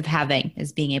benefits of having,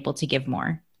 is being able to give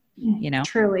more. You know,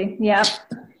 truly, yeah.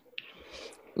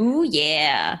 Ooh,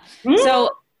 yeah.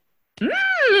 So,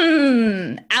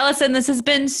 Allison, this has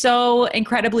been so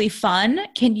incredibly fun.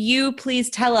 Can you please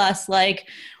tell us, like,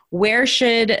 where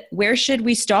should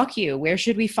we stalk you? Where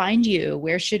should we find you?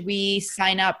 Where should we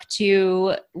sign up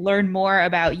to learn more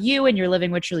about you and your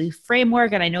Living Ritually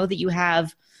framework? And I know that you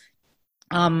have,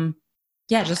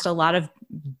 just a lot of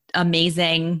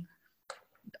amazing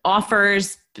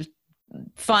offers,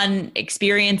 fun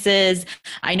experiences.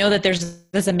 I know that there's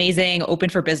this amazing Open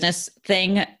for Business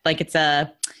thing. Like, I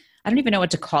don't even know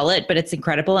what to call it, but it's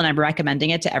incredible. And I'm recommending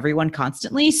it to everyone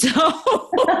constantly. So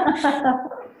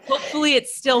hopefully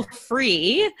it's still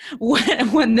free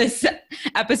when this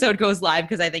episode goes live,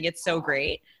 because I think it's so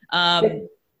great.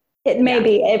 It may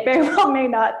be. It very well may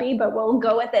not be, but we'll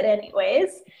go with it anyways.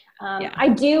 I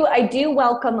do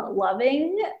welcome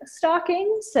loving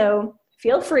stalking, so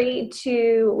feel free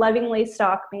to lovingly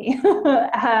stalk me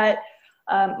at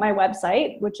my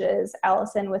website, which is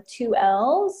Allison with 2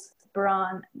 L's,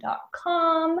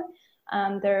 Braun.com.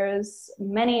 There's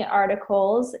many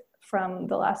articles from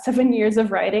the last 7 years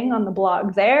of writing on the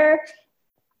blog there.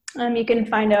 You can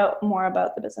find out more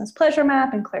about the Business Pleasure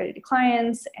Map and Clarity to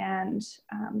Clients and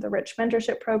the Rich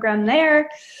Mentorship Program there.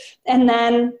 And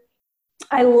then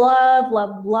I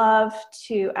love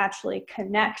to actually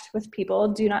connect with people.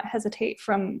 Do not hesitate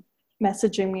from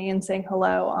messaging me and saying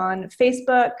hello on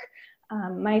Facebook.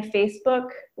 My Facebook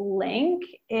link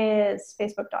is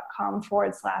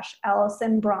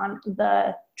facebook.com/Allison Braun,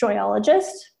 the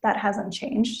Joyologist. That hasn't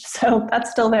changed, so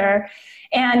that's still there.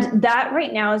 And that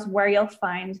right now is where you'll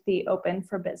find the Open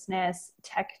for Business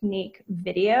technique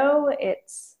video.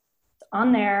 It's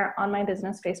on there on my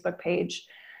business Facebook page.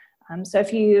 So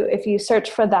if you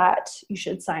search for that, you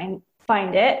should find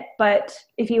it. But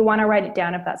if you want to write it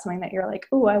down, if that's something that you're like,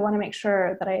 oh, I want to make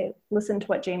sure that I listen to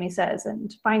what Jamie says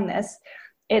and find this,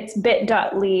 it's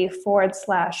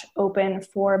bit.ly/open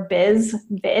for biz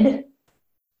vid.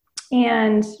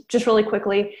 And just really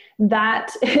quickly,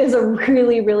 that is a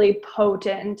really, really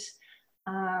potent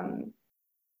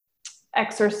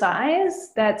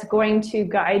exercise that's going to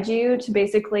guide you to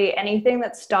basically anything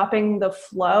that's stopping the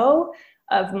flow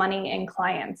of money and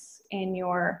clients in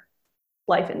your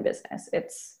life and business.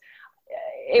 It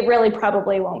really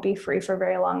probably won't be free for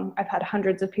very long. I've had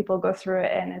hundreds of people go through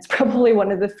it, and it's probably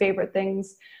one of the favorite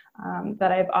things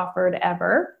that I've offered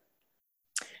ever.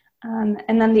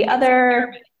 And then the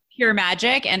other... Pure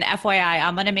magic. And FYI,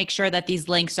 I'm going to make sure that these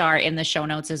links are in the show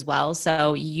notes as well.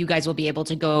 So you guys will be able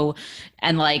to go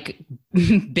and like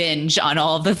binge on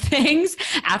all of the things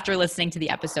after listening to the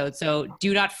episode. So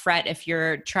do not fret if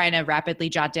you're trying to rapidly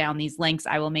jot down these links.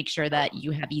 I will make sure that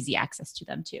you have easy access to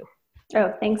them too.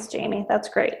 Oh, thanks, Jamie. That's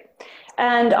great.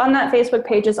 And on that Facebook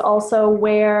page is also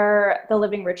where the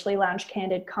Living Richly Lounge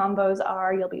Candid Combos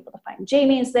are. You'll be able to find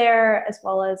Jamie's there, as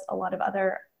well as a lot of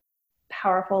other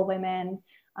powerful women,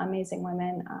 amazing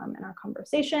women in our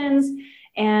conversations.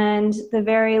 And the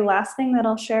very last thing that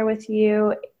I'll share with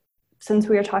you, since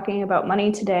we are talking about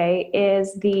money today,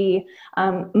 is the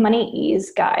Money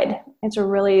Ease Guide. It's a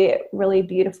really, really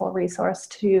beautiful resource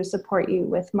to support you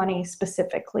with money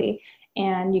specifically.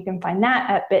 And you can find that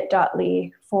at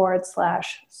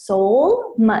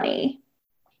bit.ly/soul money.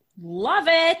 Love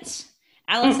it.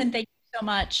 Allison, thank you so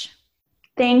much.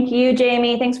 Thank you,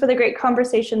 Jamie. Thanks for the great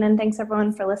conversation, and thanks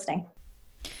everyone for listening.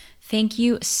 Thank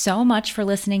you so much for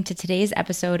listening to today's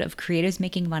episode of Creatives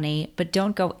Making Money, but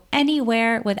don't go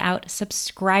anywhere without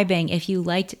subscribing. If you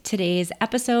liked today's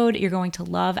episode, you're going to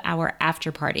love our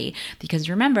after party, because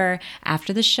remember,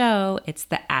 after the show, it's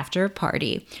the after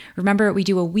party. Remember, we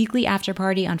do a weekly after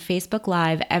party on Facebook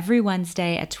Live every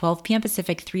Wednesday at 12 p.m.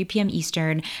 Pacific, 3 p.m.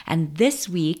 Eastern. And this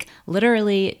week,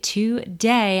 literally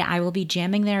today, I will be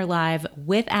jamming there live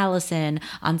with Allison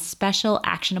on special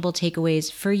actionable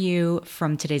takeaways for you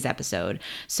from today's episode.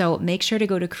 So make sure to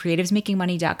go to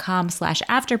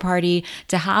creativesmakingmoney.com/afterparty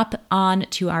to hop on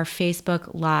to our Facebook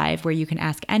Live, where you can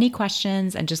ask any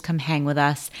questions and just come hang with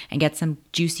us and get some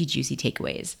juicy, juicy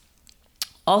takeaways.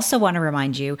 Also want to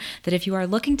remind you that if you are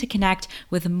looking to connect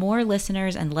with more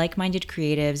listeners and like-minded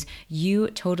creatives, you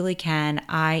totally can.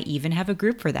 I even have a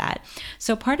group for that.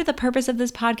 So part of the purpose of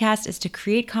this podcast is to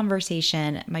create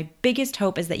conversation. My biggest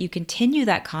hope is that you continue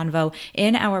that convo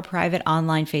in our private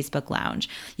online Facebook lounge.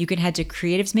 You can head to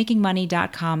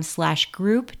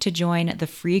creativesmakingmoney.com/group to join the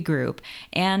free group.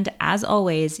 And as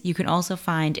always, you can also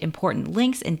find important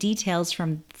links and details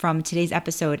from today's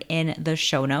episode in the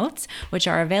show notes, which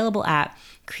are available at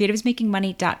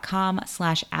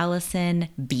creativesmakingmoney.com/Allison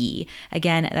B.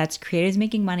 Again, that's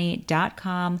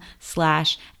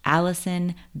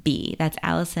creativesmakingmoney.com/Allison B. That's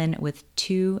Allison with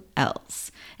 2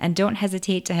 L's. And don't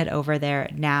hesitate to head over there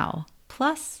now.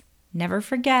 Plus, never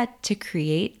forget to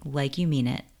create like you mean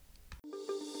it.